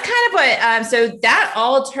 So that's kind of what, so that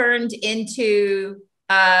all turned into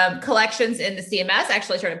collections in the CMS.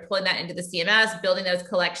 Actually started pulling that into the CMS, building those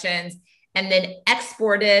collections, and then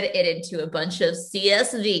exported it into a bunch of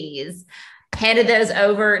CSVs, handed those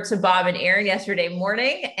over to Bob and Ahren yesterday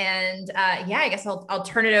morning. And I guess I'll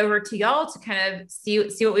turn it over to y'all to kind of see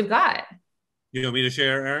what we've got. You want me to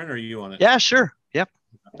share, Ahren, or you want it? Yeah, sure. Yep,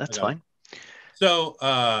 that's fine.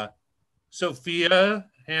 So Sophia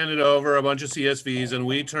handed over a bunch of CSVs, and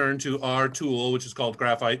we turned to our tool, which is called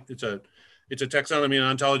Graphite. It's a taxonomy and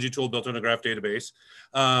ontology tool built on a graph database,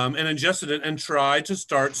 and ingested it and tried to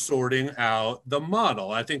start sorting out the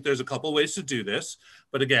model. I think there's a couple ways to do this,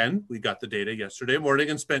 but again, we got the data yesterday morning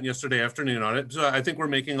and spent yesterday afternoon on it. So I think we're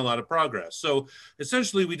making a lot of progress. So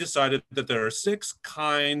essentially we decided that there are 6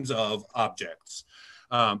 kinds of objects: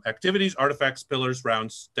 activities, artifacts, pillars,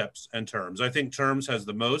 rounds, steps, and terms. I think terms has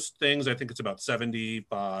the most things. I think it's about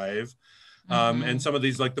 75. And some of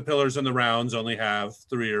these, like the pillars and the rounds, only have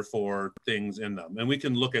 3 or 4 things in them. And we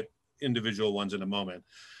can look at individual ones in a moment.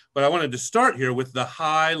 But I wanted to start here with the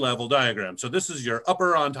high level diagram. So this is your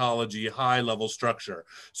upper ontology high level structure.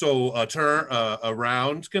 So a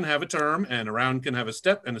round can have a term, and a round can have a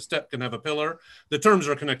step, and a step can have a pillar. The terms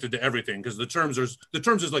are connected to everything, because the terms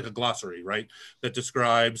is like a glossary, right? That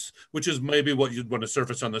describes, which is maybe what you'd want to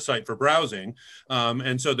surface on the site for browsing.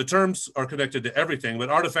 And so the terms are connected to everything, but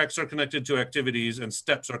artifacts are connected to activities, and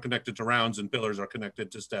steps are connected to rounds, and pillars are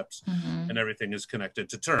connected to steps, and everything is connected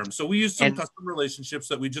to terms. So we use some custom relationships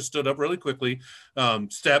that we just stood up really quickly.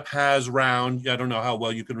 Step has round. I don't know how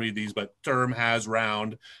well you can read these, but term has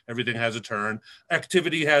round. Everything has a turn.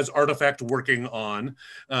 Activity has artifact working on.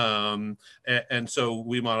 And so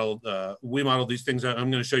we modeled these things. I'm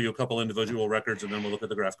going to show you a couple individual records, and then we'll look at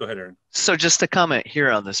the graph. Go ahead, Ahren. So just a comment here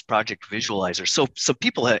on this project visualizer. So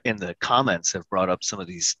people in the comments have brought up some of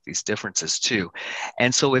these differences too.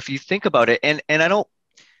 And so if you think about it, and I don't,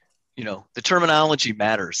 the terminology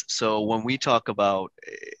matters. So when we talk about,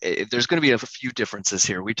 there's going to be a few differences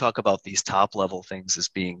here. We talk about these top level things as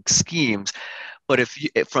being schemes, but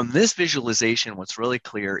from this visualization, what's really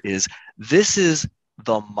clear is this is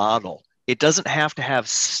the model. It doesn't have to have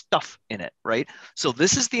stuff in it, right? So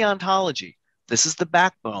this is the ontology. This is the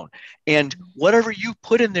backbone. And whatever you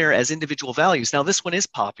put in there as individual values, now this one is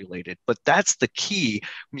populated, but that's the key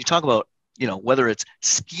when you talk about, whether it's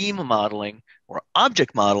scheme modeling or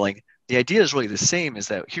object modeling. The idea is really the same, is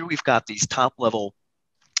that here we've got these top level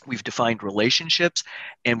We've defined relationships,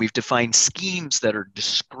 and we've defined schemes that are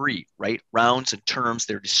discrete, right? Rounds and terms,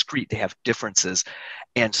 they're discrete. They have differences.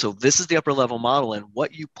 And so this is the upper level model. And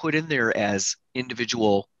what you put in there as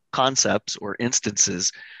individual concepts or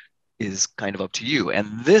instances is kind of up to you.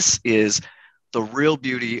 And this is the real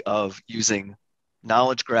beauty of using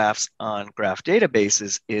knowledge graphs on graph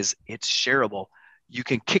databases is it's shareable. You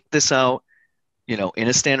can kick this out, you know, in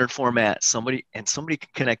a standard format, somebody can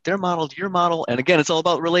connect their model to your model. And again, it's all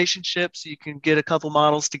about relationships. You can get a couple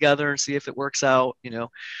models together and see if it works out, you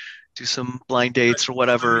know, do some blind dates or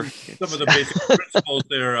whatever. Some of the basic principles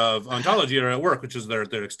there of ontology are at work, which is they're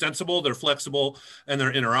extensible, they're flexible, and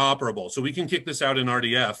they're interoperable. So we can kick this out in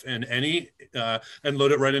RDF and and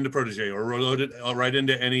load it right into Protege, or load it right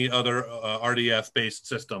into any other RDF based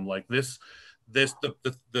system like this.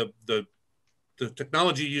 The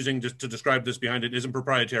technology using just to describe this behind it isn't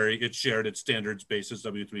proprietary. It's shared. It's standards based. It's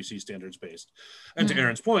W3C standards based. And to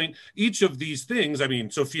Ahren's point, each of these things, I mean,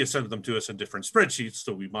 Sophia sent them to us in different spreadsheets,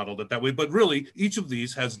 so we modeled it that way. But really, each of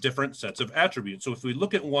these has different sets of attributes. So if we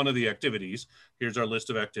look at one of the activities, here's our list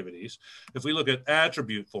of activities. If we look at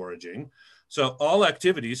attribute foraging, so all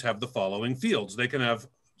activities have the following fields. They can have.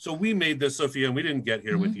 So we made this, Sophia, and we didn't get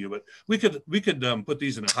here with you, but we could put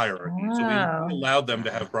these in a hierarchy. So we allowed them to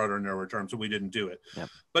have broader and narrower terms, so we didn't do it. Yep.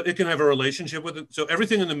 But it can have a relationship with it. So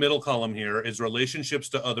everything in the middle column here is relationships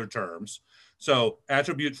to other terms. So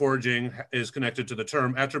attribute foraging is connected to the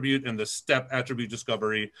term attribute and the step attribute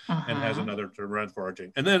discovery and has another term around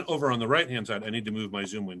foraging. And then over on the right-hand side, I need to move my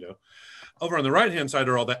Zoom window. Over on the right-hand side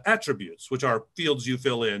are all the attributes, which are fields you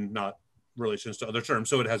fill in, not relations to other terms.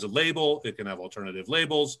 So it has a label, it can have alternative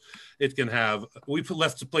labels, it can have, we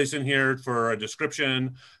left a place in here for a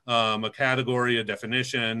description, a category, a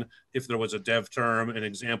definition, if there was a dev term, an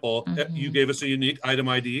example. You gave us a unique item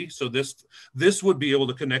ID. So this would be able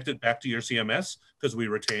to connect it back to your CMS because we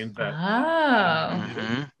retained that.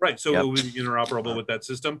 Right. So it would be interoperable with that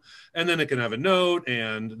system. And then it can have a note,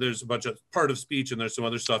 and there's a bunch of part of speech, and there's some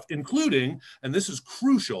other stuff, including, and this is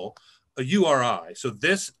crucial, a URI. So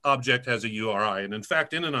this object has a URI. And in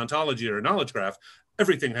fact, in an ontology or a knowledge graph,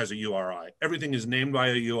 everything has a URI. Everything is named by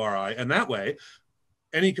a URI. And that way,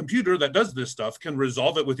 any computer that does this stuff can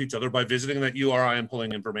resolve it with each other by visiting that URI and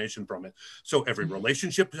pulling information from it. So every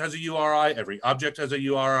relationship has a URI, every object has a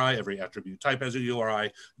URI, every attribute type has a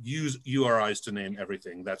URI. Use URIs to name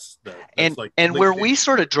everything. That's where we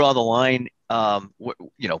sort of draw the line,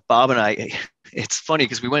 you know, Bob and I, it's funny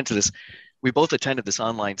because we both attended this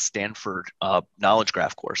online Stanford knowledge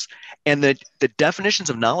graph course. And the definitions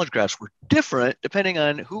of knowledge graphs were different depending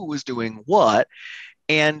on who was doing what.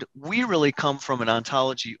 And we really come from an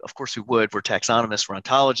ontology. Of course we would. We're taxonomists, we're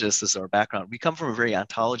ontologists. This is our background. We come from a very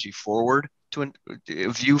ontology forward to a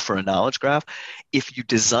view for a knowledge graph. If you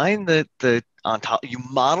design you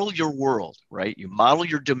model your world, right? You model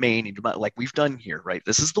your domain, like we've done here, right?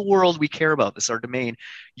 This is the world we care about. This is our domain.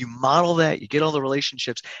 You model that, you get all the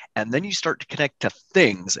relationships, and then you start to connect to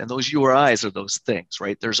things, and those URIs are those things,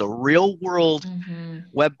 right? There's a real world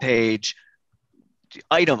web page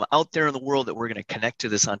item out there in the world that we're going to connect to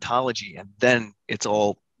this ontology, and then it's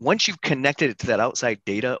all, once you've connected it to that outside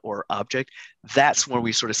data or object, that's when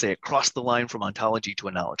we sort of say it crossed the line from ontology to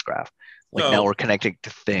a knowledge graph. Like now we're connecting to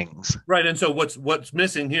things. Right. And so what's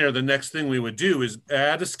missing here, the next thing we would do is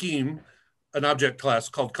add a scheme, an object class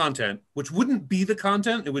called content, which wouldn't be the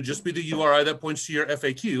content. It would just be the URI that points to your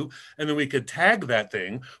FAQ. And then we could tag that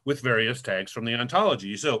thing with various tags from the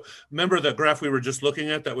ontology. So remember the graph we were just looking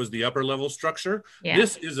at, that was the upper level structure. Yeah.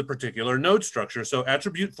 This is a particular node structure. So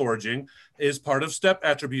attribute foraging is part of step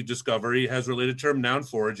attribute discovery, has related term noun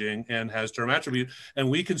foraging, and has term attribute. And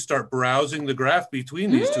we can start browsing the graph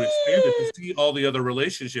between these to expand it to see all the other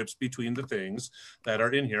relationships between the things that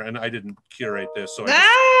are in here. And I didn't curate this, so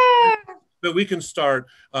but we can start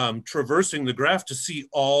traversing the graph to see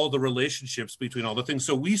all the relationships between all the things.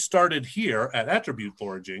 So we started here at attribute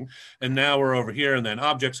foraging, and now we're over here, and then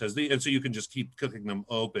objects has and so you can just keep clicking them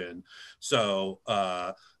open. So,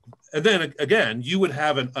 and then again, you would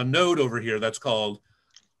have a node over here that's called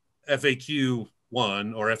FAQ1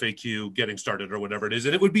 or FAQ getting started or whatever it is,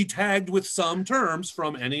 and it would be tagged with some terms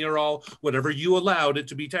from any or all, whatever you allowed it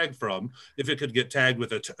to be tagged from. If it could get tagged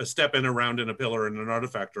with a step and a round and a pillar and an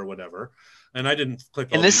artifact or whatever. And I didn't click.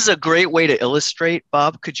 And this is a great way to illustrate,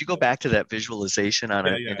 Bob. Could you go back to that visualization on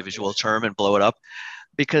an individual term and blow it up?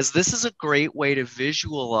 Because this is a great way to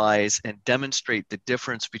visualize and demonstrate the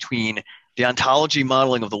difference between the ontology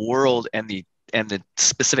modeling of the world and the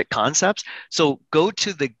specific concepts. So go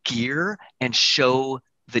to the gear and show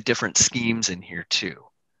the different schemes in here too.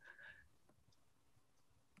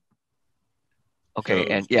 Okay,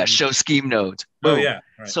 and yeah, show scheme nodes. Oh, Boom. yeah.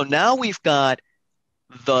 Right. So now we've got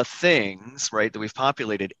the things, right, that we've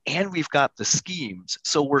populated, and we've got the schemes.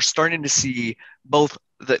 So we're starting to see both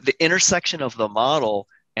the intersection of the model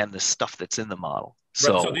and the stuff that's in the model.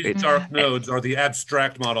 So, right. So these dark nodes are the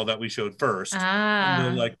abstract model that we showed first.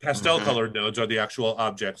 And the like pastel colored nodes are the actual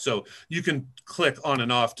object. So you can click on and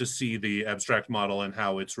off to see the abstract model and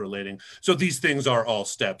how it's relating. So these things are all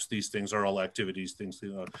steps. These things are all activities.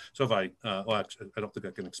 So if well, actually, I don't think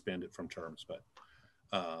I can expand it from terms, but.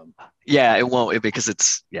 Yeah, it won't, because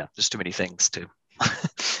it's, there's too many things to.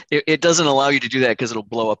 It doesn't allow you to do that because it'll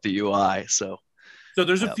blow up the UI. So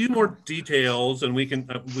there's a few more details, and we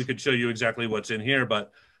could show you exactly what's in here,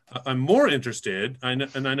 but I'm more interested, I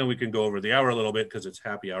know we can go over the hour a little bit because it's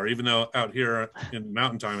happy hour, even though out here in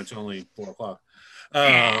Mountain Time, it's only 4:00.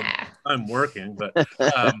 I'm working, but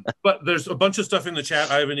there's a bunch of stuff in the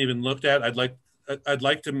chat I haven't even looked at. I'd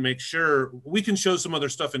like to make sure we can show some other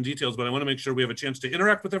stuff in details, but I want to make sure we have a chance to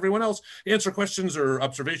interact with everyone else, answer questions or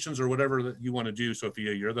observations or whatever that you want to do.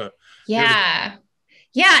 Sophia, you're the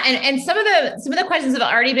and some of the questions have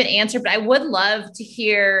already been answered, but I would love to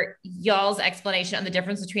hear y'all's explanation on the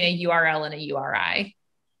difference between a URL and a URI.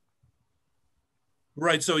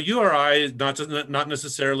 Right. So URI is not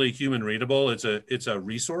necessarily human readable. It's a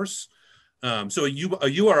resource. So a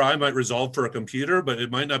URI might resolve for a computer, but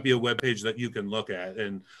it might not be a web page that you can look at.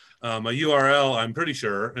 And a URL, I'm pretty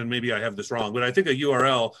sure, and maybe I have this wrong, but I think a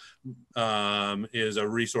URL is a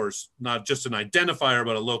resource, not just an identifier,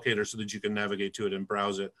 but a locator so that you can navigate to it and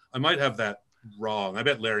browse it. I might have that wrong. I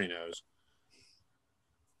bet Larry knows.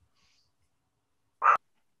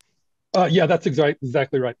 Yeah, that's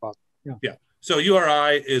exactly right, Bob. Yeah. So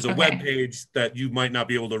URI is a web page that you might not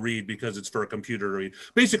be able to read because it's for a computer to read.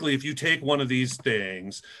 Basically, if you take one of these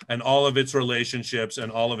things and all of its relationships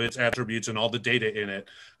and all of its attributes and all the data in it,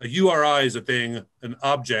 a URI is a thing, an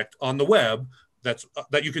object on the web that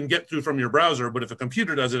you can get through from your browser. But if a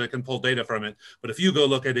computer does it, it can pull data from it. But if you go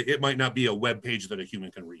look at it, it might not be a web page that a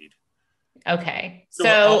human can read. Okay. So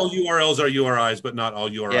all URLs are URIs, but not all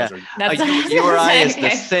URIs are. A URI is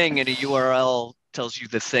the thing, and a URL tells you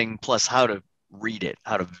the thing plus how to read it,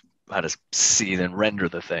 how to see and render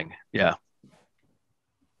the thing. Yeah.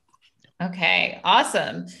 Okay,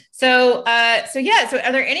 awesome. So are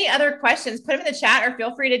there any other questions? Put them in the chat, or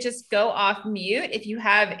feel free to just go off mute if you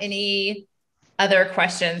have any other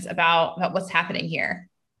questions about what's happening here.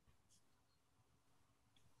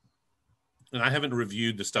 And I haven't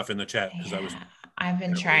reviewed the stuff in the chat because I've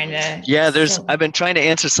been trying to. Yeah, I've been trying to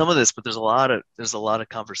answer some of this, but there's a lot of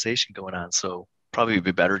conversation going on. So probably would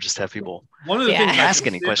be better just to have people ask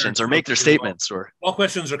any questions or make their statements. Or all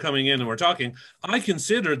questions are coming in and we're talking. I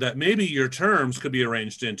considered that maybe your terms could be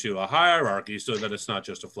arranged into a hierarchy so that it's not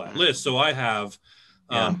just a flat list. So I have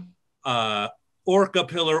Orca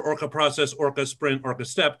pillar, Orca process, Orca sprint, Orca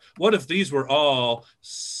step. What if these were all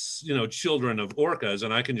children of orcas,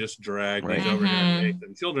 and I can just drag these over here and make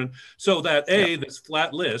them children, so that this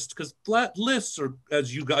flat list, because flat lists are,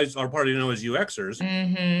 as you guys are probably know as UXers,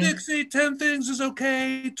 6, 8, 10 things is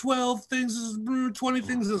okay, 12 things is 20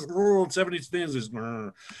 things is 70 things is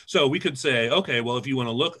so we could say, okay, well, if you want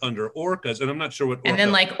to look under orcas, and I'm not sure what orca, and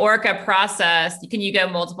then like Orca process, can you go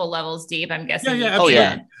multiple levels deep? I'm guessing.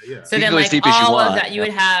 Yeah. So then like all of that, you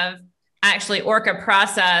would have actually Orca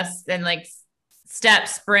process, then like step,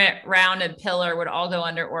 sprint, round, and pillar would all go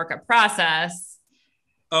under Orca process.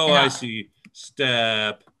 Oh, I see.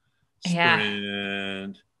 Step,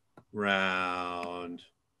 sprint, round,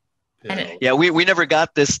 pillar. Yeah, we never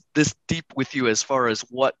got this deep with you as far as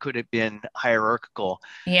what could have been hierarchical.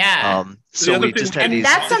 Yeah. So we just had these.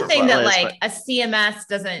 That's something that a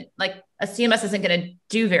CMS isn't going to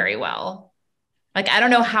do very well. Like, I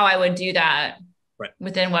don't know how I would do that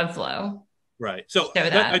within Webflow. Right. So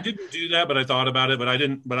I didn't do that, but I thought about it, but I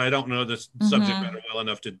don't know this subject matter well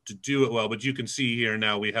enough to do it well. But you can see here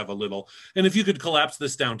now we have a little, and if you could collapse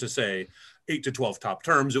this down to say 8 to 12 top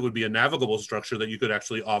terms, it would be a navigable structure that you could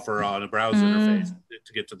actually offer on a browser interface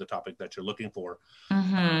to get to the topic that you're looking for.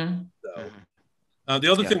 The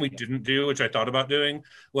other thing we didn't do, which I thought about doing,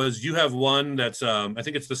 was you have one that's, I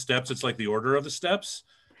think it's the steps. It's like the order of the steps.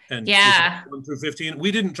 And 1 through 15,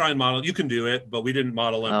 we didn't try and model. You can do it, but we didn't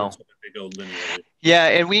model them so that they go linearly. Yeah,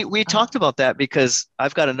 and we talked about that because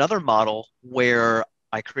I've got another model where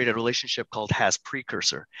I created a relationship called has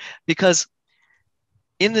precursor, because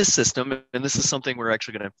in this system, and this is something we're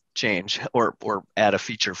actually going to change or add a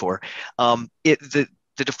feature for, the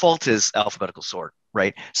default is alphabetical sort,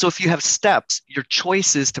 right? So if you have steps, your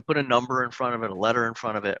choice is to put a number in front of it, a letter in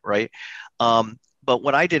front of it, right? But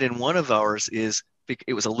what I did in one of ours is,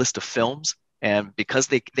 it was a list of films. And because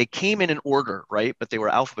they came in an order, right? But they were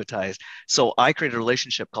alphabetized. So I created a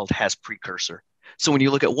relationship called has precursor. So when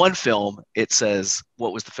you look at one film, it says,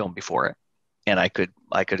 what was the film before it? And I could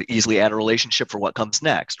easily add a relationship for what comes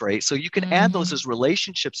next, right? So you can add those as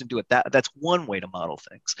relationships and do it. That's one way to model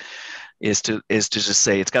things, is to just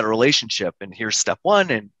say it's got a relationship, and here's step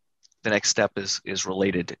one, and the next step is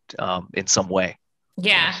related in some way.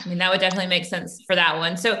 Yeah, I mean, that would definitely make sense for that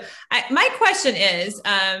one. So my question is,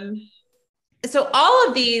 so all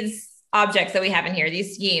of these objects that we have in here,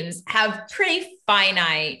 these schemes, have pretty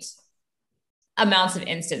finite amounts of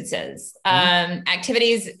instances.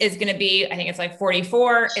 Activities is going to be, I think it's like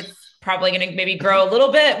 44. It's probably going to maybe grow a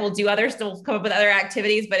little bit. We'll still come up with other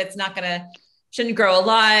activities, but it's not shouldn't grow a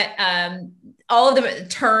lot. All of the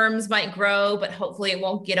terms might grow, but hopefully it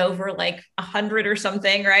won't get over like 100 or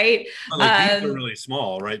something, right? Well, like these are really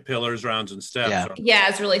small, right? Pillars, rounds, and steps. Yeah,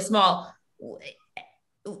 it's really small.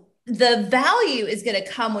 The value is going to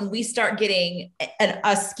come when we start getting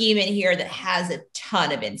a scheme in here that has a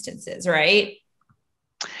ton of instances, right?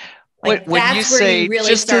 Like when that's where you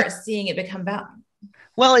really start seeing it become value.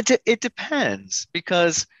 Well, it depends,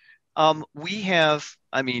 because we have,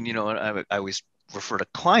 I mean, you know, I always refer to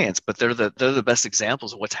clients, but they're the best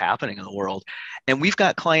examples of what's happening in the world. And we've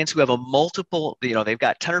got clients who have a multiple, you know, they've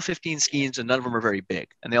got 10 or 15 schemes, and none of them are very big,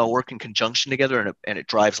 and they all work in conjunction together, and it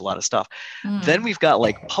drives a lot of stuff. Then we've got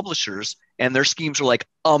like publishers, and their schemes are like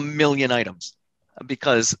 1 million items,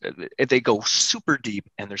 because they go super deep,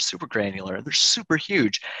 and they're super granular, and they're super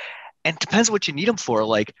huge. And it depends what you need them for.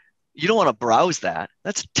 Like, you don't want to browse that.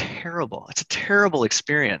 That's terrible. It's a terrible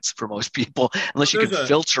experience for most people, unless you can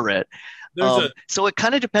filter it. So it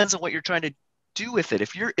kind of depends on what you're trying to do with it.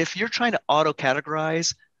 If you're trying to auto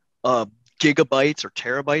categorize gigabytes or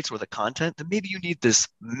terabytes worth of content, then maybe you need this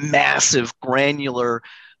massive granular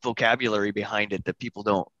vocabulary behind it that people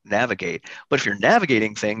don't navigate. But if you're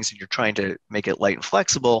navigating things and you're trying to make it light and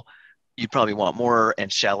flexible, you probably want more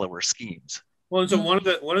and shallower schemes. Well, and so one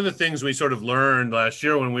of the things we sort of learned last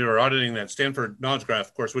year when we were auditing that Stanford Knowledge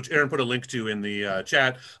Graph course, which Ahren put a link to in the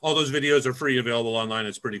chat, all those videos are free, available online.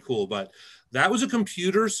 It's pretty cool. But that was a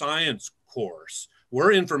computer science course.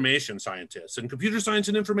 We're information scientists, and computer science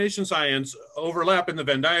and information science overlap in the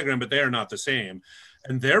Venn diagram, but they are not the same.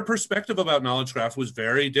 And their perspective about Knowledge Graph was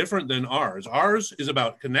very different than ours. Ours is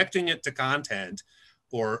about connecting it to content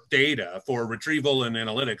or data for retrieval and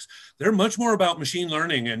analytics. They're much more about machine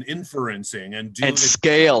learning and inferencing and doing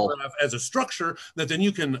scale as a structure that then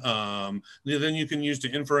you can use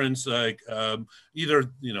to inference, like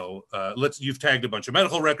either, you know, you've tagged a bunch of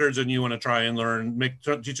medical records and you want to try and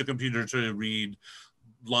teach a computer to read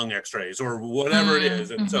lung x-rays or whatever it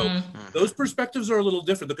is. And so those perspectives are a little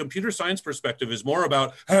different. The computer science perspective is more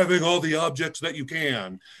about having all the objects that you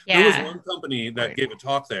can. There was one company that gave a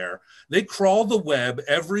talk there. They crawl the web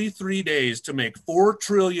every 3 days to make 4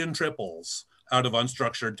 trillion triples out of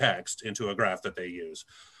unstructured text into a graph that they use.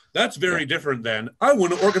 That's very different than, I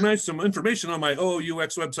want to organize some information on my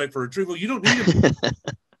OOUX website for retrieval. You don't need it.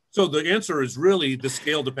 So the answer is really the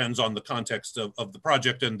scale depends on the context of the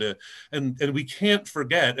project, and we can't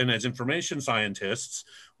forget, and as information scientists,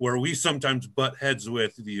 where we sometimes butt heads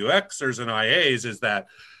with the UXers and IAs, is that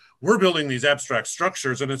we're building these abstract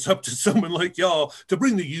structures, and it's up to someone like y'all to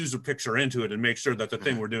bring the user picture into it and make sure that the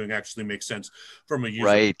thing we're doing actually makes sense from a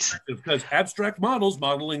user perspective. Because abstract models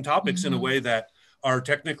modeling topics in a way that are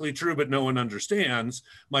technically true, but no one understands.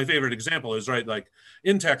 My favorite example is, right, like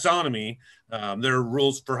in taxonomy, there are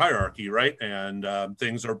rules for hierarchy, right? And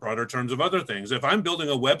things are broader terms of other things. If I'm building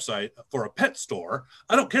a website for a pet store,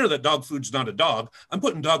 I don't care that dog food's not a dog. I'm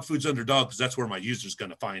putting dog foods under dog because that's where my user's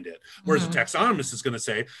going to find it. Whereas a taxonomist is going to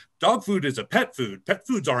say, dog food is a pet food. Pet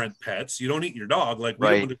foods aren't pets. You don't eat your dog. Like, we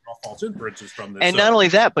don't want to draw false inferences from this. And not only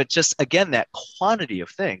that, but just, again, that quantity of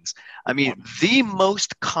things. I mean, the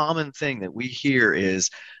most common thing that we hear is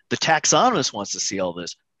the taxonomist wants to see all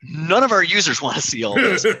this. None of our users want to see all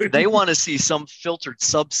this. They want to see some filtered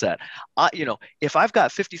subset. You know, if I've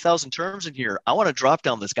got 50,000 terms in here, I want a drop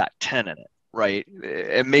down that's got 10 in it, right?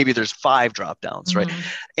 And maybe there's 5 drop downs, right?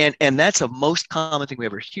 And that's a most common thing we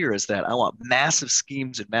ever hear, is that I want massive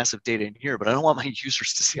schemes and massive data in here, but I don't want my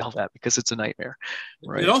users to see all that because it's a nightmare,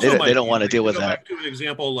 right? They don't want to deal with that. Back to an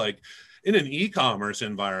example, like in an e-commerce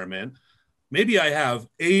environment, maybe I have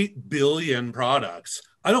 8 billion products.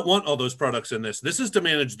 I don't want all those products in this. This is to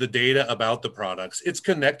manage the data about the products. It's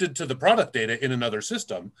connected to the product data in another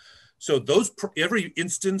system. So every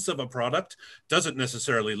instance of a product doesn't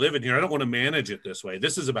necessarily live in here. I don't want to manage it this way.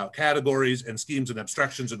 This is about categories and schemes and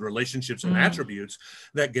abstractions and relationships and attributes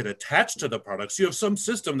that get attached to the product. So you have some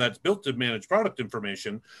system that's built to manage product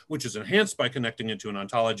information, which is enhanced by connecting into an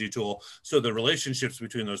ontology tool. So the relationships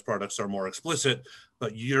between those products are more explicit,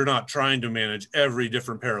 but you're not trying to manage every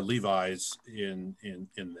different pair of Levi's in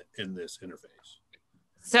this interface.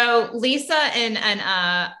 So Lisa and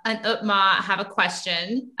Utma have a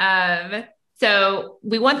question. So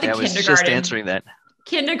we want the I was just answering that.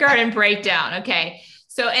 Kindergarten breakdown. Okay.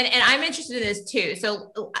 So and I'm interested in this too.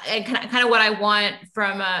 So kind of what I want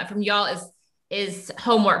from y'all is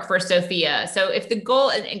homework for Sophia. So if the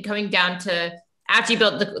goal and coming down to after you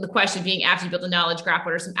built the question being after you built the knowledge graph,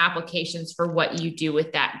 what are some applications for what you do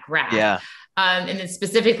with that graph? Yeah. And then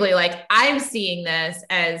specifically, like I'm seeing this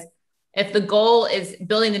as if the goal is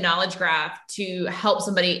building the knowledge graph to help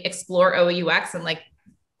somebody explore OOUX and like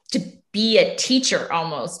to be a teacher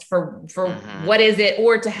almost for what is it,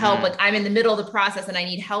 or to help, like I'm in the middle of the process and I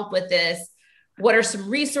need help with this. What are some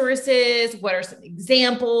resources? What are some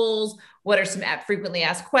examples? What are some frequently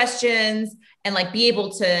asked questions? And like be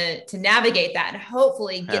able to navigate that and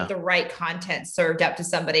hopefully get the right content served up to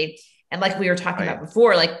somebody. And like we were talking about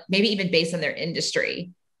before, like maybe even based on their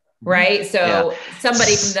industry. Right. So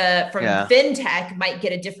somebody from fintech might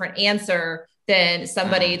get a different answer than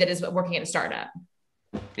somebody that is working at a startup.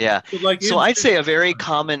 Yeah. So I'd say a very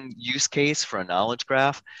common use case for a knowledge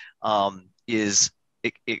graph is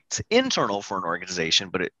it's internal for an organization,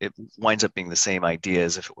 but it winds up being the same idea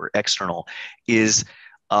as if it were external, is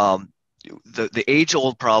the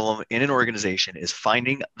age-old problem in an organization is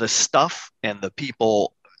finding the stuff and the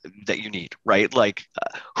people that you need, right? Like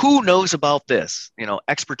who knows about this,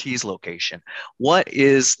 expertise location. What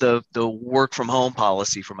is the work from home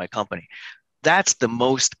policy for my company? That's the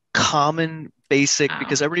most common basic,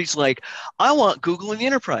 because everybody's like, I want Google in the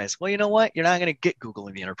enterprise. Well, you know what? You're not going to get Google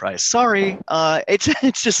in the enterprise. Sorry.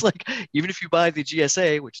 It's just like, even if you buy the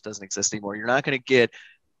GSA, which doesn't exist anymore, you're not going to get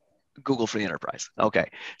Google for the enterprise. Okay.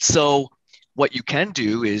 So what you can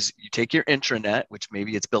do is you take your intranet, which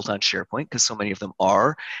maybe it's built on SharePoint because so many of them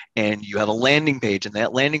are, and you have a landing page, and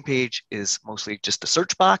that landing page is mostly just a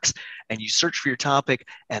search box, and you search for your topic.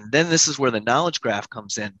 And then this is where the knowledge graph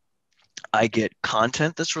comes in. I get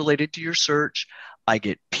content that's related to your search. I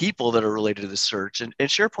get people that are related to the search, and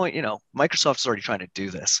SharePoint, Microsoft's already trying to do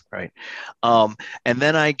this, right? And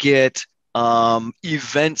then I get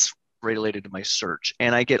events related to my search.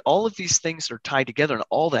 And I get all of these things that are tied together, and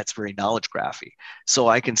all that's very knowledge graphy. So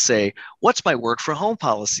I can say, what's my work from home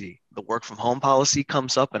policy? The work from home policy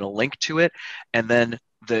comes up and a link to it. And then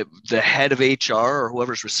the head of HR or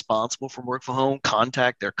whoever's responsible for work from home,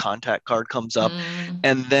 their contact card comes up.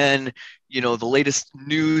 And then, the latest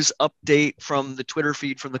news update from the Twitter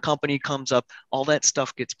feed from the company comes up. All that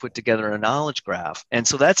stuff gets put together in a knowledge graph. And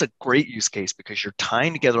so that's a great use case because you're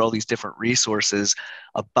tying together all these different resources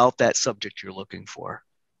about that subject you're looking for.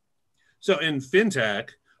 So in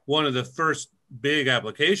fintech, one of the first big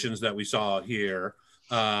applications that we saw here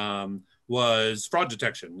was fraud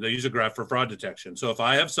detection. They use a graph for fraud detection. So if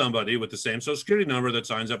I have somebody with the same social security number that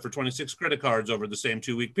signs up for 26 credit cards over the same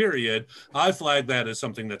 2-week period, I flag that as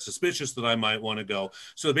something that's suspicious that I might want to go.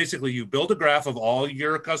 So basically you build a graph of all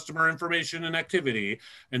your customer information and activity,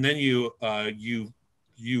 and then you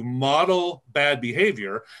model bad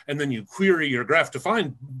behavior, and then you query your graph to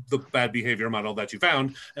find the bad behavior model that you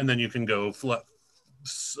found, and then you can go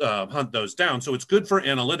hunt those down. So it's good for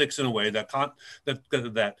analytics in a way that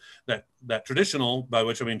traditional, by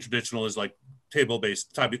which I mean traditional is like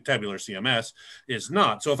table-based tabular CMS, is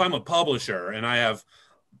not. So if I'm a publisher and I have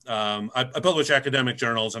I publish academic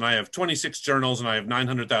journals, and I have 26 journals, and I have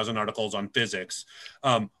 900,000 articles on physics.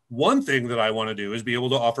 One thing that I want to do is be able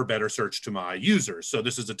to offer better search to my users. So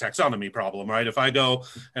this is a taxonomy problem, right? If I go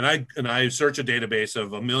and I search a database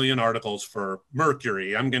of 1 million articles for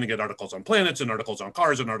Mercury, I'm going to get articles on planets and articles on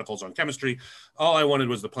cars and articles on chemistry. All I wanted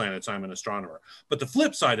was the planets. I'm an astronomer. But the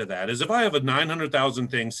flip side of that is if I have a 900,000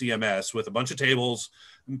 thing CMS with a bunch of tables,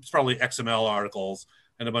 it's probably XML articles,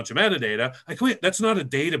 and a bunch of metadata, that's not a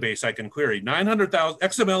database I can query. 900,000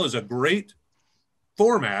 XML is a great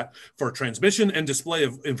format for transmission and display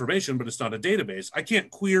of information, but it's not a database. I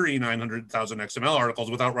can't query 900,000 XML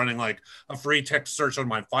articles without running like a free text search on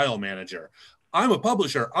my file manager. I'm a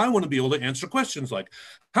publisher. I want to be able to answer questions like,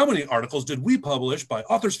 how many articles did we publish by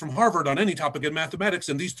authors from Harvard on any topic in mathematics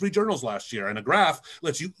in these 3 journals last year? And a graph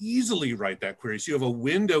lets you easily write that query. So you have a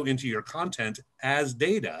window into your content as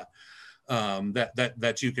data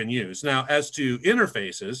that you can use. Now, as to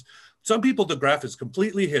interfaces, some people, the graph is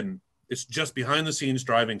completely hidden. It's just behind the scenes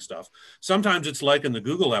driving stuff. Sometimes it's like in the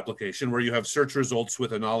Google application where you have search results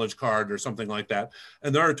with a knowledge card or something like that.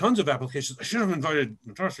 And there are tons of applications. I should have invited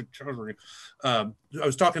Natasha Chowdhury. I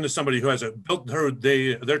was talking to somebody who has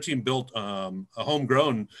their team built a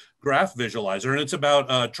homegrown graph visualizer, and it's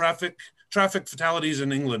about traffic fatalities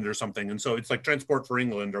in England or something. And so it's like Transport for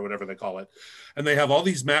England or whatever they call it. And they have all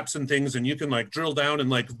these maps and things, and you can like drill down and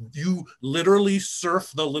like you literally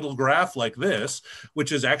surf the little graph like this,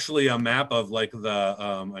 which is actually a map of like the,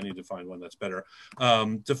 I need to find one that's better,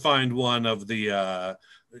 to find one of the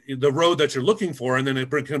road that you're looking for, and then it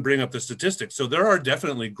can bring up the statistics. So there are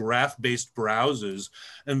definitely graph-based browsers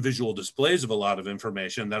and visual displays of a lot of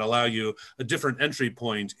information that allow you a different entry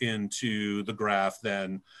point into the graph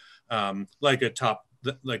than like a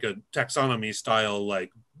taxonomy style,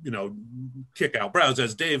 like, kick out browse.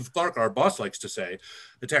 As Dave Clark, our boss, likes to say,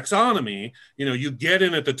 the taxonomy, you get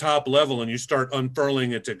in at the top level and you start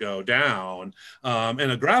unfurling it to go down. And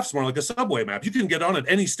a graph's more like a subway map. You can get on at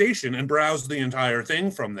any station and browse the entire thing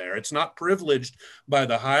from there. It's not privileged by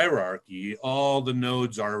the hierarchy. All the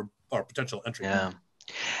nodes are potential entry. Yeah.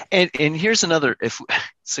 And here's another,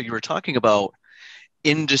 so you were talking about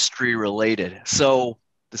industry related. So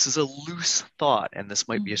this is a loose thought, and this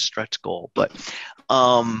might be a stretch goal, but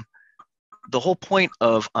the whole point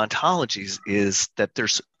of ontologies is that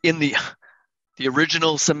there's in the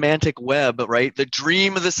original semantic web, right? The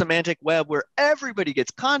dream of the semantic web where everybody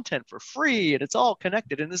gets content for free and it's all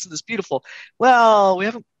connected and this is beautiful. Well, we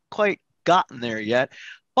haven't quite gotten there yet,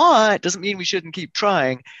 but doesn't mean we shouldn't keep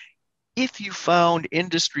trying. If you found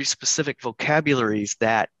industry specific vocabularies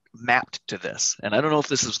that mapped to this, and I don't know if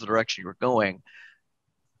this is the direction you were going,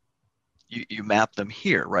 you map them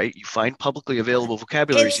here, right? You find publicly available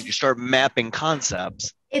vocabularies and you start mapping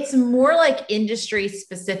concepts. It's more like industry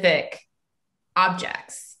specific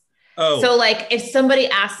objects. Oh. So like if somebody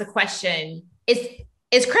asks a question,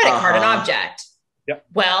 is credit card an object? Yep.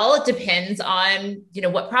 Well, it depends on,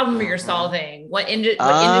 what problem you're solving, what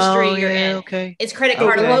industry you're in. Okay. Is credit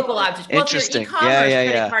card a local object? Well, if you're Interesting. e-commerce,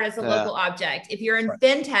 credit card is a Yeah. local object. If you're in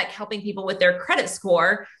fintech helping people with their credit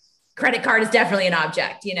score, credit card is definitely an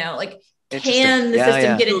object, Can the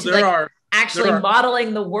system get into actually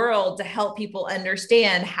modeling the world to help people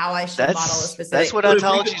understand how I should model a specific? That's what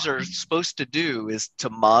ontologies are supposed to do, is to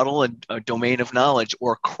model a domain of knowledge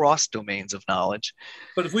or cross domains of knowledge.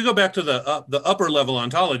 But if we go back to the upper level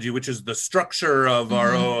ontology, which is the structure of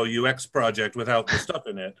our OOUX project without the stuff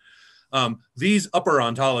in it, these upper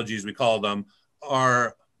ontologies, we call them,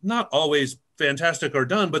 are not always fantastic or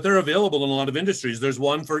done, but they're available in a lot of industries. There's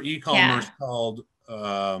one for e-commerce called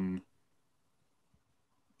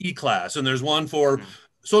E-Class, and there's one for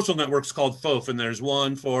social networks called FOF, and there's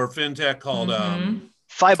one for fintech called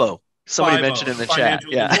FIBO. Somebody mentioned in the chat.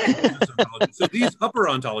 Yeah. So these upper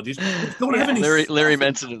ontologies don't have any. Larry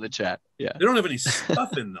mentioned in the chat. Yeah. They don't have any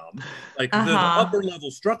stuff in them. Like the upper level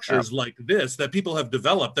structures like this that people have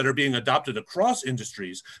developed that are being adopted across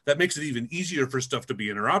industries, that makes it even easier for stuff to be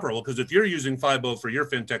interoperable. Because if you're using FIBO for your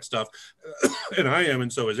fintech stuff, and I am,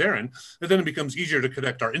 and so is Ahren, and then it becomes easier to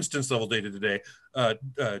connect our instance level data today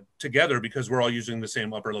together because we're all using the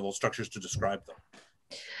same upper level structures to describe them.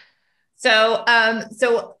 So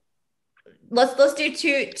let's do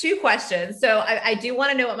two questions. So I do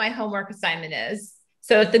want to know what my homework assignment is.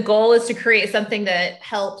 So if the goal is to create something that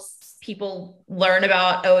helps people learn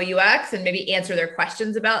about OOUX and maybe answer their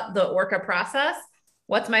questions about the ORCA process,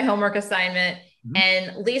 what's my homework assignment?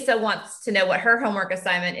 And Lisa wants to know what her homework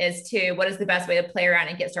assignment is too. What is the best way to play around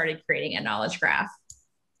and get started creating a knowledge graph?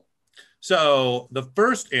 So the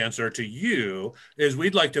first answer to you is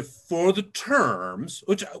we'd like to, for the terms,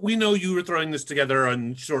 which we know you were throwing this together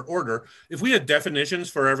in short order, if we had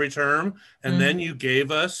definitions for every term, and then you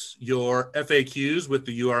gave us your FAQs with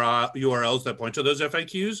the URLs that point to those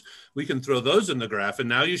FAQs, we can throw those in the graph. And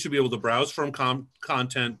now you should be able to browse from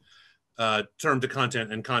content, term to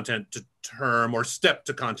content, and content to term, or step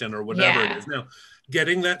to content, or whatever it is. Now,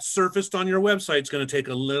 getting that surfaced on your website is going to take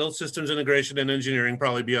a little systems integration and engineering,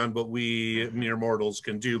 probably beyond what we mere mortals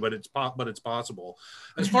can do, but it's possible.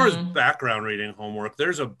 As far as background reading homework,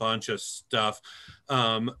 there's a bunch of stuff.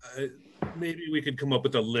 Maybe we could come up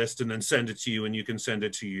with a list and then send it to you, and you can send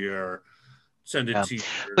it to your.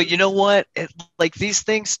 But you know what? Like these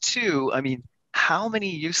things too. I mean, how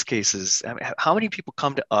many use cases? I mean, how many people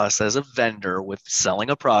come to us as a vendor with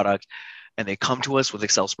selling a product? And they come to us with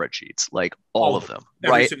Excel spreadsheets, like all of them,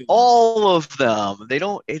 right? All of them. They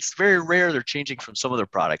don't, it's very rare they're changing from some other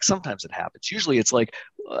products. Sometimes it happens. Usually it's like,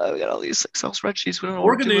 we got all these Excel spreadsheets. We don't know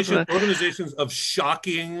organizations of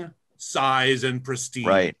shocking size and prestige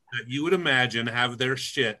that you would imagine have their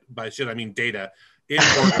shit, by shit I mean data,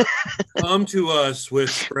 importers come to us with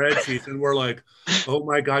spreadsheets, and we're like, "Oh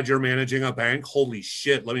my God, you're managing a bank? Holy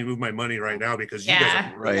shit! Let me move my money right now because you guys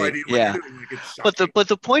have no idea what you're doing." Like, it's shocking. But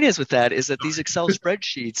the point is with that is that these Excel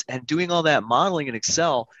spreadsheets and doing all that modeling in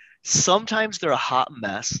Excel, sometimes they're a hot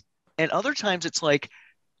mess, and other times it's like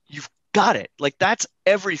you've got it. Like, that's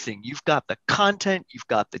everything. You've got the content, you've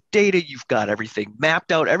got the data, you've got everything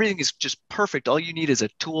mapped out. Everything is just perfect. All you need is a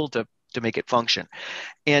tool to make it function.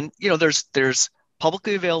 And there's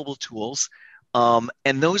publicly available tools, and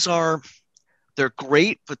they're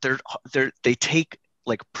great, but they take,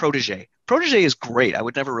 like, Protege. Protege is great. I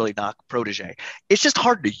would never really knock Protege. It's just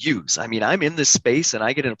hard to use. I mean, I'm in this space and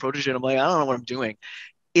I get in a Protege and I'm like, I don't know what I'm doing.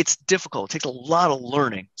 It's difficult. It takes a lot of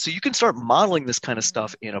learning. So you can start modeling this kind of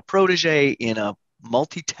stuff in a Protege, in a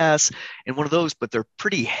multi-test, in one of those, but they're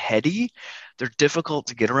pretty heady. They're difficult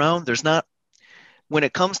to get around. When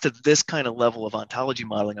it comes to this kind of level of ontology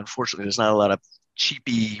modeling, unfortunately, there's not a lot of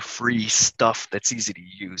cheapy free stuff that's easy to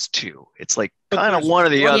use too. It's like kind of one or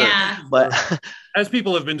the other. But as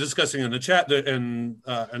people have been discussing in the chat, and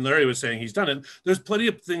Larry was saying he's done it, there's plenty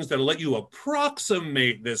of things that'll let you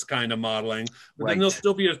approximate this kind of modeling, but then there'll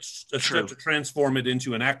still be a step to transform it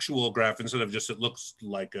into an actual graph instead of just it looks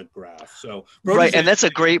like a graph. So right, and that's a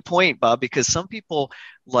great point, Bob, because some people,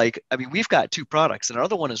 like, I mean, we've got two products, and our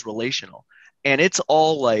other one is relational. And it's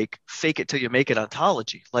all like fake it till you make it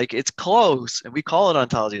ontology. Like, it's close, and we call it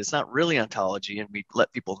ontology. It's not really ontology, and we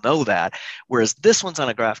let people know that. Whereas this one's on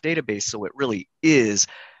a graph database, so it really is.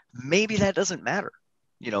 Maybe that doesn't matter.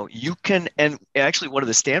 You can, and actually one of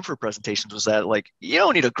the Stanford presentations was that, like, you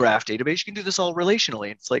don't need a graph database. You can do this all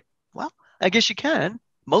relationally. It's like, well, I guess you can,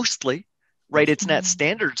 mostly, right? It's not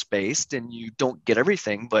standards based, and you don't get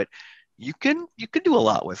everything, but you can do a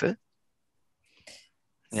lot with it.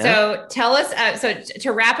 Yeah. So tell us, so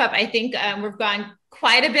to wrap up, I think we've gone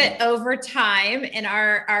quite a bit over time, and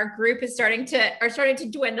our group is starting to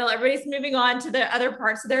dwindle. Everybody's moving on to the other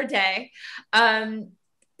parts of their day.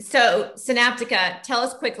 So Synaptica, tell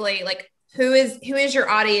us quickly, like, who is your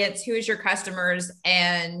audience? Who is your customers?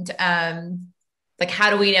 And like,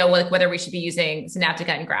 how do we know, like, whether we should be using Synaptica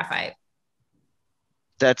and Graphite?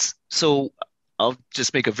 So I'll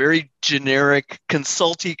just make a very generic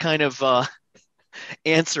consulty kind of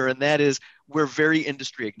answer, and that is, we're very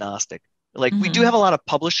industry agnostic. Like, we do have a lot of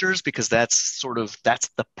publishers because that's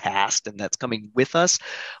the past and that's coming with us,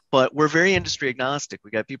 but we're very industry agnostic.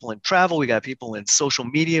 We got people in travel, we got people in social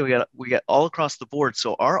media, we got all across the board.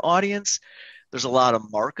 So our audience, there's a lot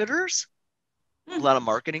of marketers, a lot of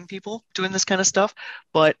marketing people doing this kind of stuff,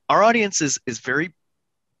 but our audience is very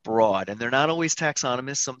broad, and they're not always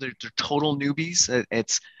taxonomists. Some they're total newbies.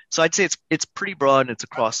 So I'd say it's pretty broad, and it's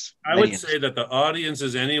across. I would say that the audience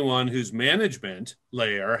is anyone whose management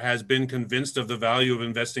layer has been convinced of the value of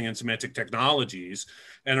investing in semantic technologies,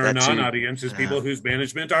 and our non-audience is people whose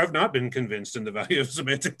management have not been convinced in the value of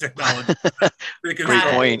semantic technology. They can Great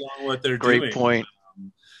point. Along what they're doing. Great point.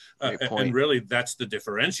 And really, that's the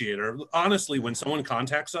differentiator. Honestly, when someone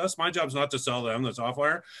contacts us, my job's not to sell them the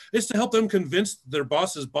software. It's to help them convince their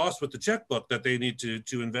boss's boss with the checkbook that they need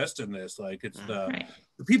to invest in this. Like, it's the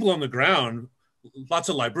people on the ground, lots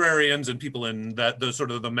of librarians and people in the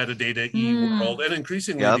sort of the metadata world, and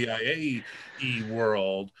increasingly the IAE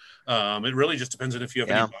world. It really just depends on if you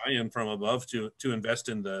have any buy-in from above to invest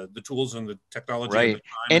in the tools and the technology. Right. And the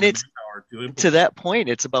time and it's to that point,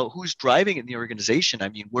 it's about who's driving it in the organization. I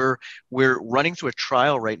mean, we're running through a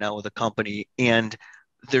trial right now with a company, and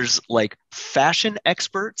there's like fashion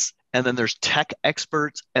experts, and then there's tech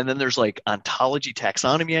experts, and then there's like ontology,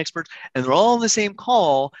 taxonomy experts, and they're all on the same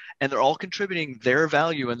call, and they're all contributing their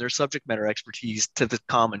value and their subject matter expertise to the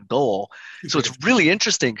common goal. So it's really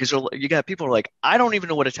interesting because you got people who are like, I don't even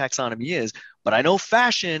know what a taxonomy is, but I know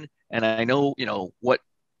fashion, and I know,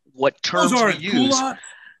 what terms we use.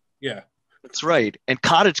 Yeah, that's right. And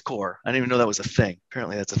cottagecore. I didn't even know that was a thing.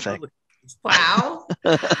 Apparently that's a thing. Wow.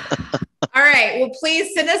 All right. Well,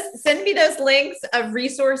 please send me those links of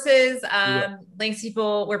resources, links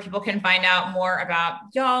where people can find out more about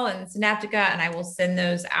y'all and Synaptica, and I will send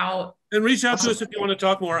those out. And reach out to us if you want to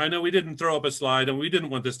talk more. I know we didn't throw up a slide, and we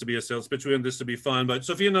didn't want this to be a sales pitch. We want this to be fun, but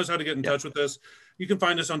Sophia knows how to get in touch with us. You can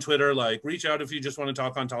find us on Twitter. Like, reach out if you just want to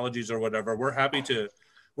talk ontologies or whatever. We're happy to.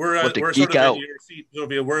 We're sort of in your seat,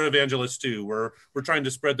 Sophia. We're evangelists too. We're trying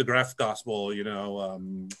to spread the graph gospel,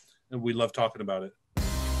 and we love talking about it.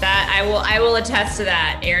 That I will attest to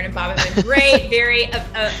that. Ahren and Bob have been great, very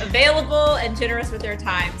available and generous with their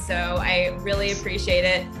time. So I really appreciate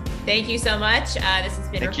it. Thank you so much. This has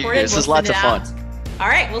been recorded. This is lots of fun. All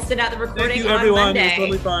right, we'll send out the recording Thank you, everyone. on Monday. It was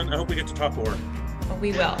totally fun. I hope we get to talk more.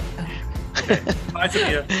 We will. Okay. Bye,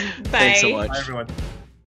 Sophia. Thanks so Bye. much. Bye, everyone.